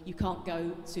 so you can't go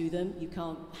to them, you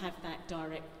can't have that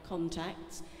direct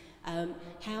contact.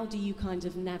 How do you kind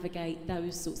of navigate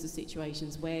those sorts of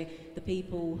situations where the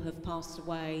people have passed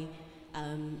away,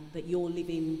 that you're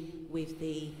living with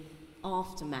the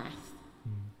aftermath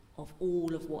of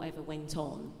all of whatever went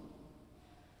on?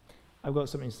 I've got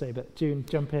something to say, but June,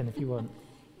 jump in if you want.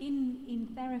 In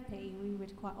therapy, we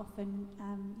would quite often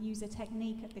use a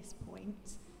technique at this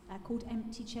point called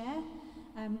empty chair.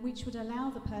 Which would allow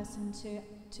the person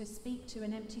to speak to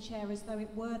an empty chair as though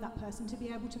it were that person, to be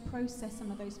able to process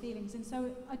some of those feelings. And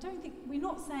so we're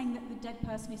not saying that the dead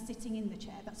person is sitting in the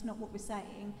chair, that's not what we're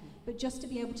saying, but just to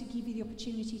be able to give you the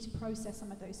opportunity to process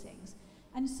some of those things.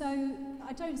 And so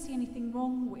I don't see anything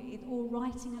wrong with or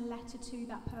writing a letter to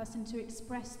that person to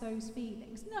express those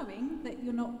feelings, knowing that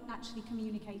you're not actually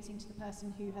communicating to the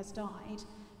person who has died,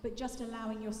 but just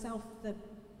allowing yourself that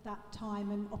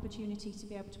time and opportunity to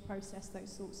be able to process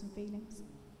those thoughts and feelings.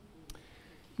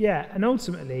 Yeah, and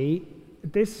ultimately,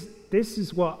 this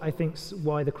is what I think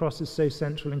why the cross is so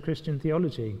central in Christian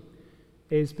theology,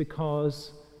 is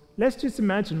because let's just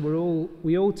imagine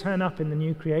we all turn up in the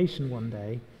new creation one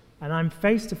day, and I'm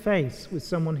face to face with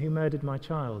someone who murdered my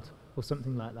child, or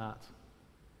something like that,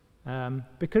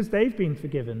 because they've been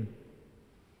forgiven,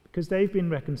 because they've been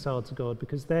reconciled to God,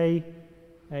 because they've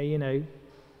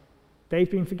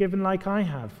been forgiven like I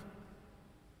have.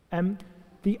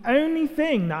 The only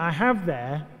thing that I have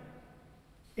there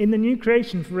in the new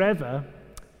creation forever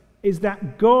is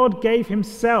that God gave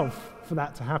himself for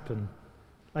that to happen.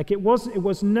 Like it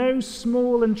was no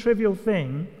small and trivial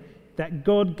thing that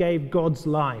God gave God's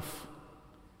life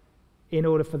in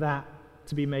order for that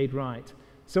to be made right.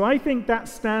 So I think that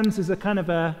stands as a kind of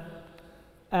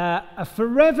a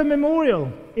forever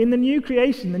memorial in the new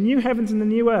creation, the new heavens and the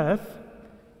new earth,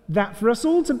 that for us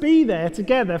all to be there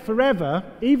together forever,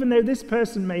 even though this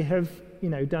person may have,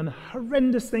 done a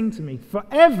horrendous thing to me,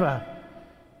 forever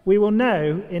we will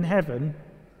know in heaven,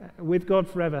 with God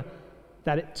forever,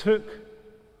 that it took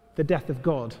the death of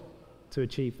God to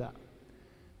achieve that.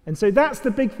 And so that's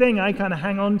the big thing I kind of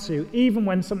hang on to, even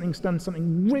when something's done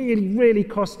something really, really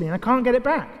costly, and I can't get it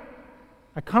back.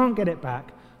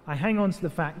 I hang on to the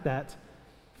fact that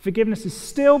forgiveness is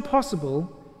still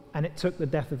possible, and it took the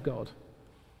death of God.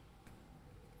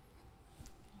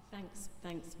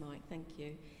 Thanks, Mike. Thank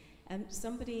you.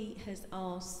 Somebody has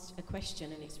asked a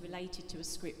question, and it's related to a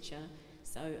scripture.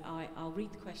 So I'll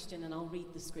read the question, and I'll read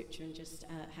the scripture, and just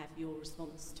have your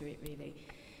response to it, really.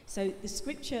 So the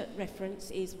scripture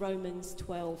reference is Romans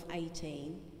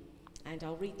 12:18, and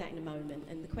I'll read that in a moment.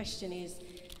 And the question is,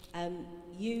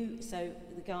 so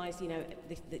the guys,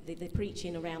 they're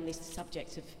preaching around this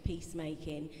subject of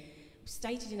peacemaking.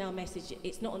 Stated in our message,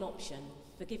 it's not an option.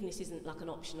 Forgiveness isn't like an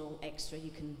optional extra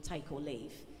you can take or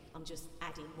leave. I'm just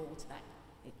adding more to that,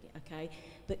 okay?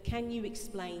 But can you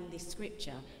explain this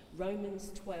scripture,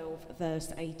 Romans 12,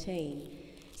 verse 18?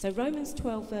 So Romans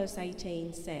 12, verse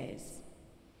 18 says,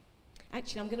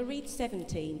 actually, I'm going to read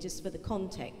 17 just for the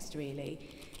context, really.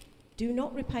 Do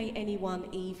not repay anyone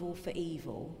evil for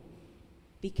evil.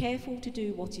 Be careful to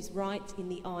do what is right in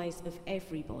the eyes of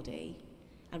everybody.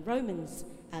 And Romans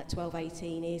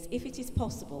 12:18 is, if it is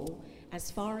possible, as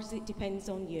far as it depends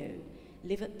on you,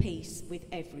 live at peace with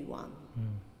everyone.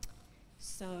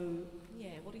 So,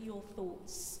 what are your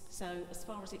thoughts? So, as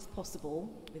far as it's possible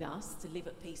with us to live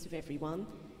at peace with everyone,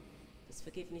 because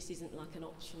forgiveness isn't like an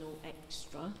optional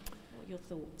extra. What are your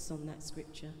thoughts on that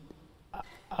scripture?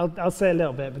 I'll say a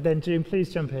little bit, but then June,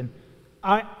 please jump in.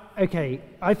 I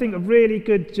think a really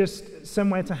good, just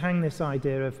somewhere to hang this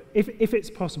idea of, if it's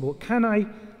possible,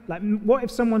 what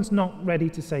if someone's not ready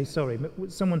to say sorry,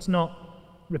 someone's not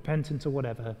repentant or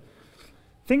whatever?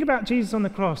 Think about Jesus on the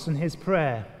cross and his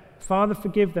prayer, Father,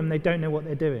 forgive them, they don't know what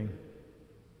they're doing.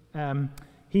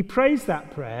 He prays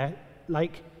that prayer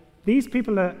like, these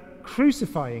people are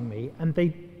crucifying me, and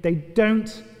they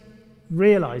don't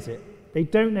realize it. They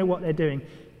don't know what they're doing.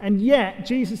 And yet,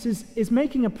 Jesus is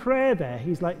making a prayer there.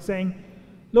 He's like saying,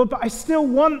 Lord, but I still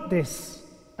want this.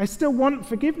 I still want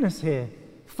forgiveness here.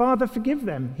 Father, forgive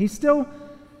them. He sort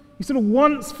of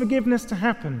wants forgiveness to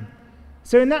happen.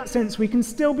 So in that sense, we can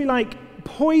still be like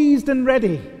poised and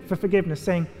ready for forgiveness,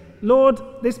 saying, Lord,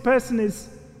 this person is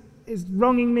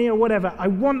wronging me or whatever. I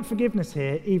want forgiveness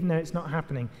here, even though it's not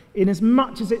happening. In as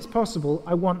much as it's possible,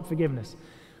 I want forgiveness.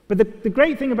 But the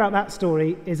great thing about that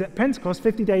story is at Pentecost,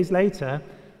 50 days later,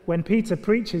 when Peter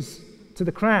preaches to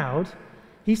the crowd,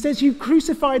 he says, you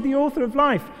crucified the author of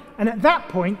life. And at that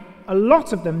point, a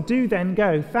lot of them do then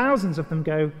go, thousands of them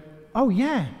go, oh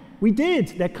yeah, we did.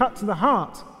 They're cut to the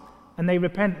heart, and they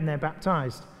repent and they're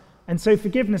baptized. And so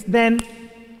forgiveness then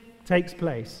takes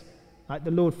place. Like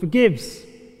the Lord forgives,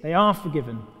 they are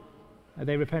forgiven.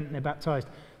 They repent and they're baptized.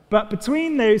 But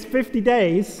between those 50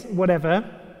 days, whatever,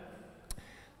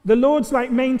 the Lord's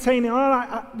like maintaining,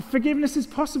 forgiveness is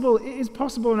possible, it is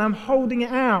possible, and I'm holding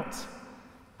it out.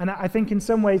 And I think in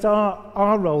some ways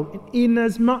our role, in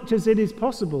as much as it is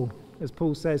possible, as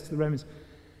Paul says to the Romans,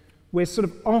 we're sort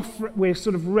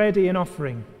of ready and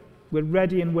offering. We're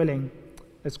ready and willing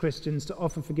as Christians to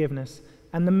offer forgiveness.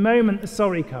 And the moment the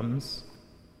sorry comes,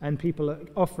 and people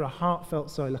offer a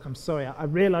heartfelt sorry, look, I'm sorry, I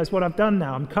realise what I've done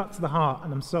now, I'm cut to the heart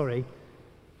and I'm sorry,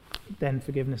 then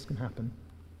forgiveness can happen.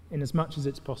 In as much as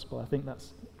it's possible. I think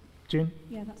that's... June?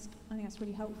 Yeah, I think that's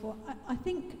really helpful. I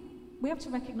think we have to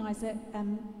recognise that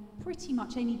pretty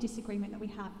much any disagreement that we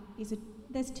have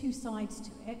there's two sides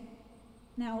to it.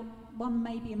 Now, one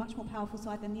may be a much more powerful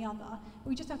side than the other, but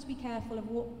we just have to be careful of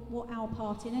what our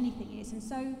part in anything is. And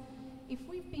so, if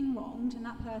we've been wronged and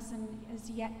that person has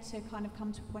yet to kind of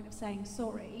come to a point of saying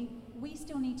sorry, we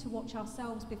still need to watch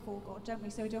ourselves before God, don't we?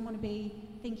 So we don't want to be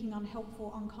thinking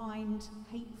unhelpful, unkind,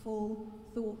 hateful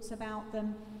thoughts about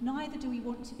them. Neither do we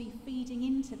want to be feeding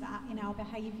into that in our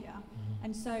behaviour.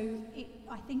 And so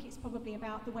I think it's probably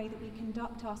about the way that we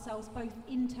conduct ourselves both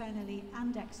internally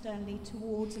and externally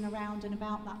towards and around and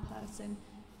about that person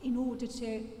in order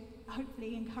to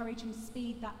hopefully encourage and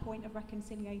speed that point of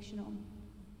reconciliation on.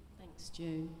 Thanks,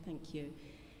 June. Thank you.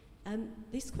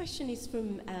 This question is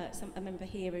from a member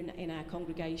here in our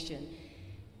congregation.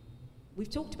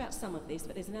 We've talked about some of this,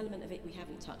 but there's an element of it we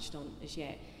haven't touched on as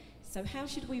yet. So how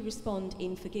should we respond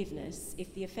in forgiveness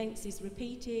if the offence is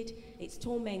repeated, it's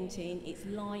tormenting, it's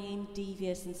lying,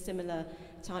 devious and similar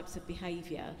types of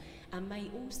behaviour, and may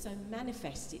also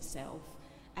manifest itself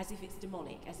as if it's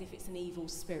demonic, as if it's an evil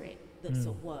spirit that's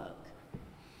at work?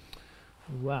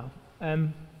 Wow.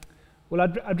 Well,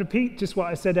 I'd repeat just what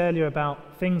I said earlier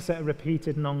about things that are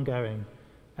repeated and ongoing.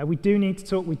 We do need to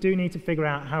talk, we do need to figure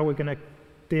out how we're going to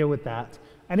deal with that.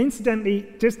 And incidentally,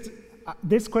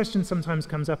 this question sometimes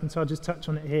comes up, and so I'll just touch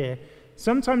on it here.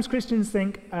 Sometimes Christians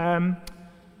think,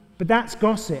 but that's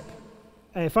gossip.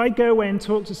 If I go away and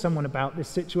talk to someone about this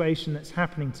situation that's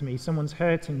happening to me, someone's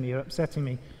hurting me or upsetting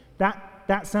me,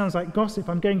 that sounds like gossip.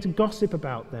 I'm going to gossip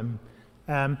about them.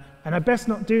 And I best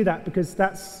not do that, because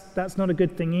that's not a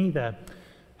good thing either.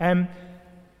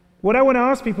 What I want to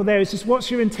ask people there is just,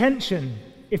 what's your intention?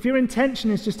 If your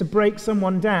intention is just to break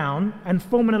someone down and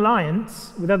form an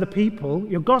alliance with other people,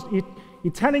 you're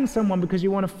telling someone because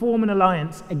you want to form an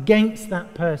alliance against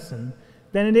that person,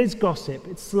 then it is gossip,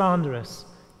 it's slanderous.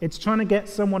 It's trying to get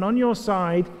someone on your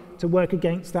side to work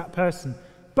against that person.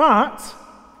 But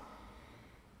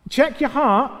check your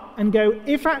heart and go,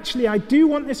 if actually I do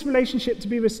want this relationship to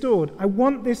be restored, I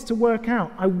want this to work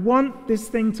out, I want this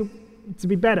thing to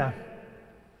be better.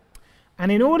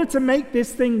 And in order to make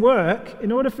this thing work,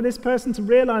 in order for this person to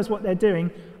realize what they're doing,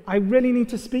 I really need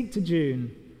to speak to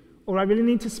June, or I really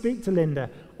need to speak to Linda,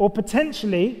 or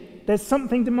potentially there's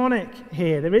something demonic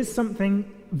here. There is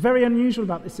something very unusual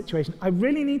about this situation. I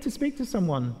really need to speak to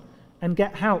someone and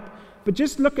get help. But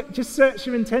just search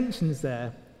your intentions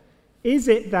there. Is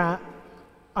it that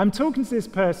I'm talking to this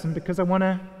person because I want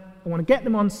to get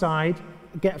them on side,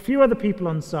 get a few other people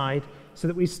on side, so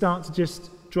that we start to just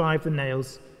drive the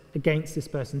nails against this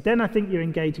person? Then I think you're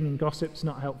engaging in gossip. It's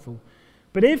not helpful.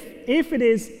 But if it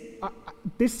is,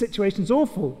 this situation's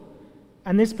awful,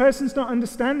 and this person's not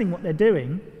understanding what they're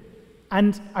doing,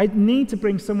 and I need to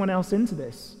bring someone else into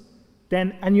this,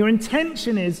 then, and your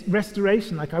intention is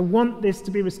restoration, like I want this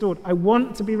to be restored, I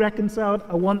want to be reconciled,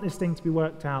 I want this thing to be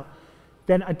worked out,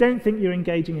 then I don't think you're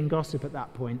engaging in gossip at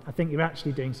that point. I think you're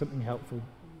actually doing something helpful.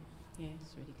 Yeah,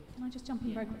 it's really good. Can I just jump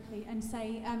in very quickly and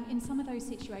say, in some of those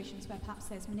situations where perhaps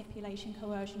there's manipulation,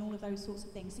 coercion, all of those sorts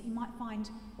of things, that you might find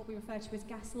what we refer to as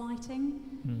gaslighting,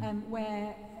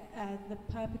 where the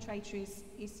perpetrator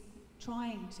is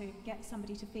trying to get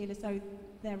somebody to feel as though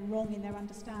they're wrong in their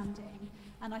understanding.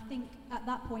 And I think at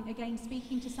that point, again,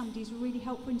 speaking to somebody is really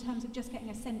helpful in terms of just getting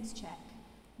a sense check.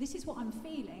 This is what I'm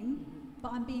feeling,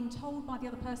 but I'm being told by the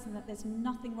other person that there's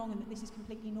nothing wrong and that this is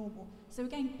completely normal. So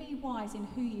again, be wise in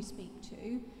who you speak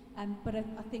to, but I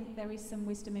think there is some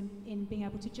wisdom in being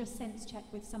able to just sense check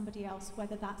with somebody else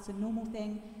whether that's a normal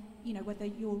thing, you know, whether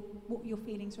what your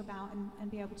feelings are about,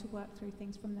 and be able to work through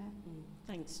things from there.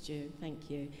 Thanks, Stu. Thank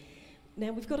you.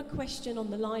 Now, we've got a question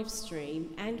on the live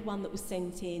stream and one that was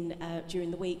sent in during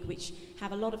the week, which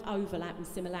have a lot of overlap and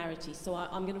similarity. So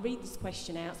I'm going to read this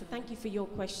question out. So thank you for your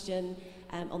question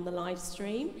on the live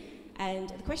stream. And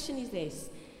the question is this.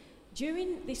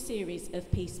 During this series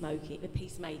of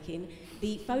peacemaking,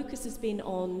 the focus has been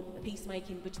on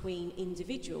peacemaking between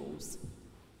individuals.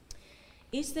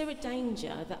 Is there a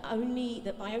danger that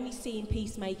by only seeing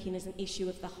peacemaking as an issue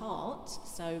of the heart,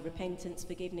 so repentance,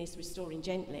 forgiveness, restoring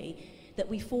gently, that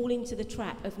we fall into the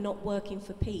trap of not working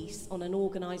for peace on an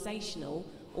organisational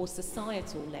or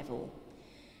societal level?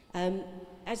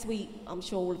 As I'm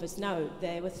sure all of us know,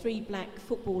 there were 3 black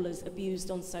footballers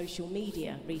abused on social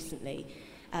media recently.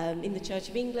 In the Church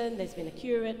of England, there's been a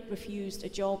curate refused a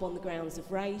job on the grounds of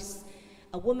race.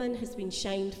 A woman has been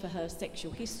shamed for her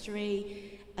sexual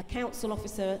history. A council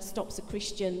officer stops a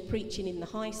Christian preaching in the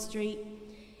high street.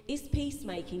 Is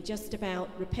peacemaking just about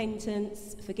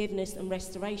repentance, forgiveness and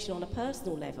restoration on a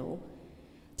personal level?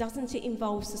 Doesn't it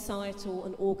involve societal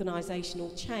and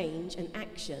organisational change and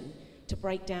action to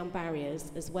break down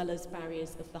barriers as well as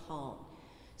barriers of the heart?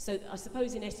 So I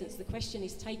suppose in essence the question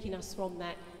is taking us from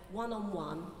that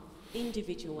one-on-one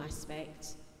individual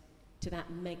aspect to that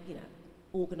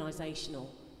organisational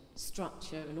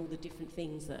structure and all the different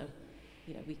things that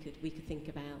we could think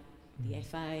about. The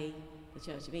FA, the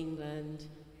Church of England,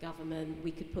 government.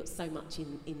 We could put so much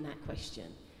in that question.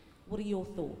 What are your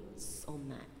thoughts on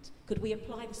that? Could we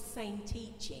apply the same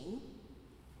teaching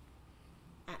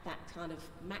at that kind of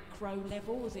macro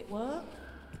level, as it were?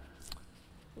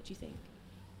 What do you think?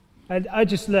 I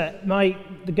just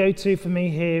the go-to for me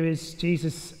here is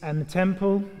Jesus and the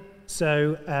temple.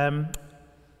 So,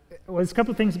 there's a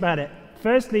couple of things about it.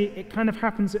 Firstly, it kind of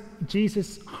happens at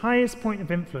Jesus' highest point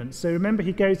of influence. So remember,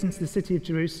 he goes into the city of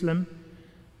Jerusalem,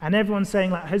 and everyone's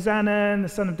saying, like, Hosanna and the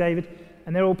Son of David,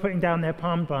 and they're all putting down their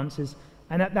palm branches.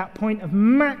 And at that point of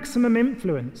maximum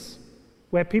influence,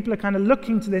 where people are kind of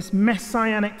looking to this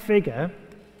messianic figure,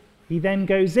 he then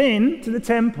goes in to the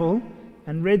temple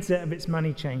and rids it of its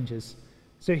money changers.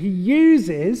 So he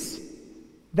uses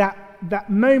that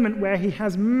moment where he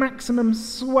has maximum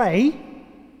sway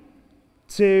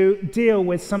to deal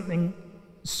with something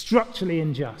structurally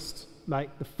unjust,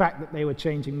 like the fact that they were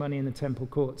changing money in the temple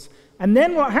courts. And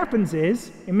then what happens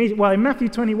is, in Matthew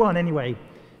 21 anyway,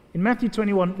 in Matthew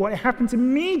 21, what happens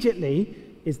immediately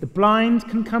is the blind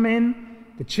can come in,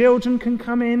 the children can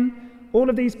come in, all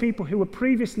of these people who were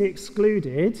previously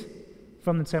excluded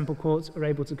from the temple courts are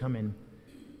able to come in.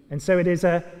 And so it is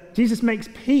Jesus makes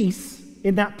peace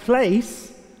in that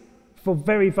place for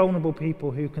very vulnerable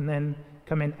people who can then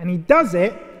come in. And he does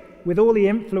it with all the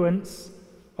influence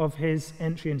of his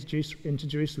entry into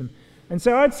Jerusalem. And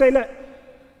so I'd say, look,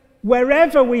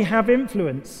 wherever we have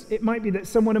influence, it might be that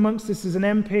someone amongst us is an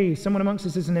MP, someone amongst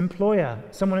us is an employer,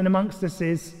 someone amongst us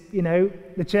is,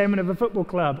 the chairman of a football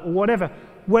club or whatever.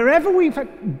 Wherever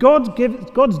God's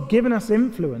given us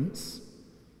influence,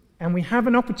 and we have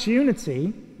an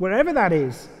opportunity, wherever that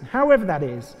is, however that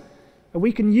is, and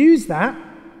we can use that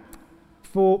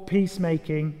for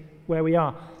peacemaking where we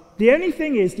are. The only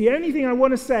thing I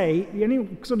want to say, the only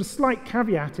sort of slight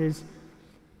caveat is,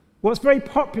 what's very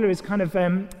popular is kind of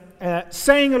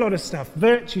saying a lot of stuff,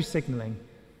 virtue signaling.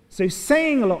 So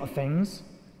saying a lot of things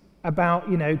about,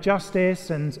 justice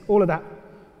and all of that,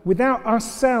 without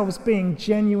ourselves being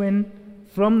genuine,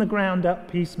 from the ground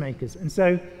up peacemakers. And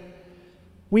so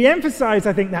we emphasize,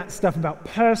 I think, that stuff about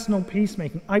personal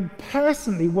peacemaking. I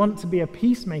personally want to be a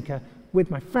peacemaker with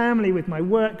my family, with my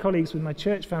work colleagues, with my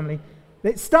church family.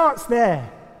 It starts there,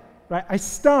 right? I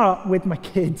start with my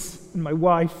kids and my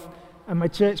wife and my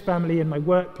church family and my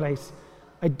workplace.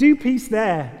 I do peace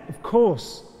there, of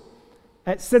course,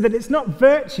 so that it's not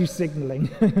virtue signaling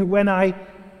when I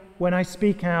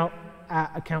speak out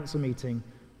at a council meeting,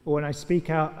 or when I speak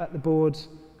out at the board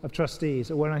of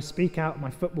trustees, or when I speak out at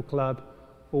my football club,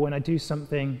 or when I do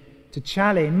something to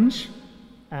challenge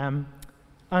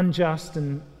unjust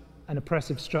and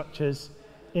oppressive structures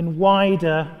in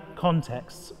wider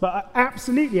contexts. But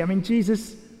absolutely,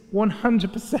 Jesus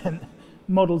 100%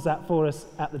 models that for us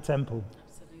at the temple.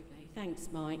 Absolutely. Thanks,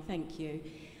 Mike. Thank you.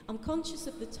 I'm conscious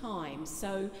of the time,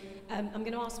 so I'm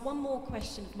going to ask one more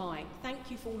question of Mike. Thank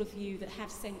you for all of you that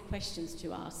have sent questions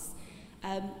to us.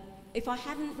 If I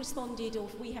hadn't responded, or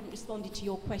if we haven't responded to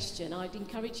your question, I'd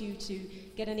encourage you to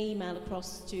get an email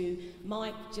across to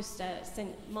Mike. Just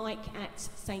send Mike at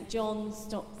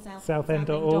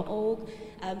stjohns.southend.org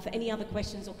for any other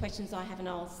questions or questions I haven't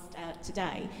asked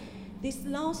today. This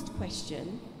last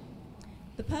question,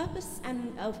 the purpose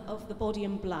of the body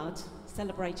and blood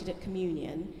celebrated at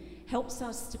communion helps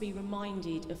us to be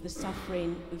reminded of the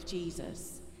suffering of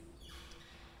Jesus.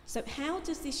 So how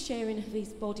does this sharing of his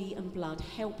body and blood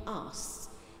help us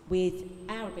with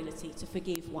our ability to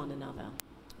forgive one another?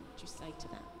 What would you say to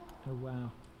that? Oh,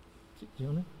 wow. Do you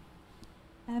want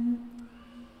to?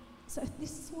 So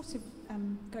this sort of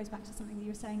goes back to something that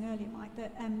you were saying earlier, Mike,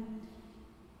 that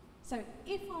so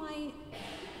if I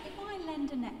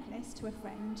lend a necklace to a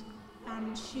friend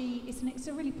and it's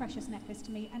a really precious necklace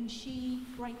to me, and she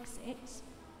breaks it,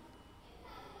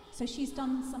 so she's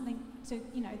done something, so,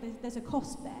 there's a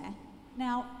cost there.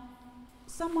 Now,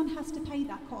 someone has to pay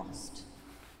that cost.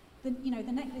 The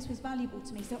necklace was valuable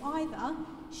to me, so either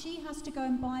she has to go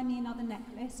and buy me another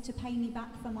necklace to pay me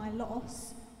back for my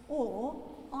loss, or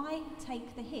I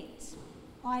take the hit.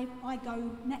 I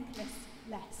go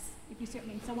necklace-less, if you see what I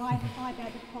mean. So I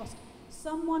bear the cost.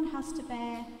 Someone has to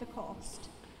bear the cost.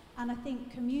 And I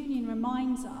think communion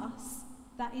reminds us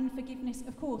that in forgiveness,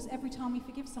 of course, every time we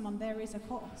forgive someone, there is a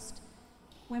cost.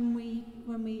 When we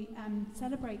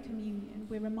celebrate communion,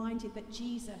 we're reminded that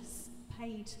Jesus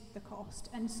paid the cost.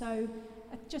 And so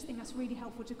I just think that's really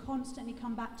helpful to constantly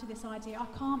come back to this idea. I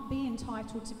can't be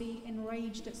entitled to be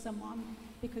enraged at someone,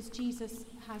 because Jesus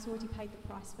has already paid the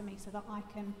price for me so that I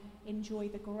can enjoy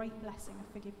the great blessing of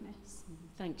forgiveness.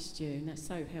 Thanks, June. That's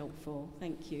so helpful.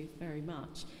 Thank you very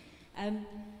much.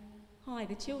 Hi,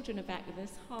 the children are back with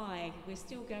us. Hi, we're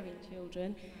still going,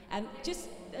 children. Just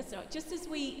as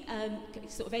we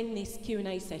sort of end this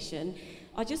Q&A session,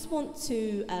 I just want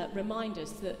to remind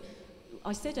us that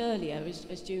I said earlier,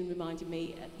 as June reminded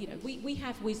me, we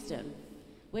have wisdom.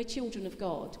 We're children of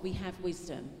God. We have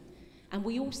wisdom. And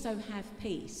we also have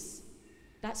peace.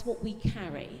 That's what we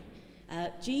carry.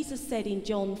 Jesus said in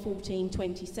John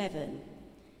 14:27,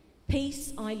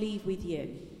 "Peace I leave with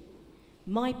you.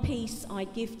 My peace I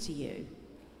give to you.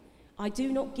 I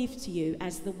do not give to you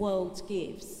as the world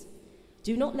gives.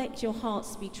 Do not let your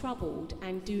hearts be troubled,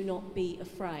 and do not be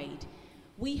afraid."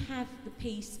 We have the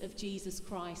peace of Jesus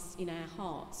Christ in our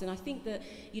hearts. And I think that,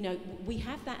 you know, we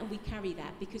have that and we carry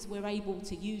that because we're able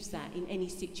to use that in any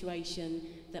situation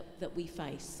that we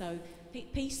face. So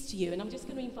peace to you. And I'm just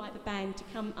going to invite the band to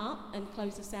come up and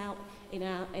close us out in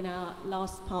our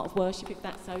last part of worship, if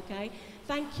that's okay.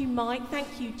 Thank you, Mike.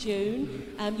 Thank you,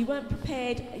 June. You weren't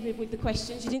prepared with the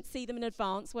questions. You didn't see them in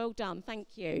advance. Well done.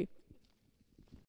 Thank you.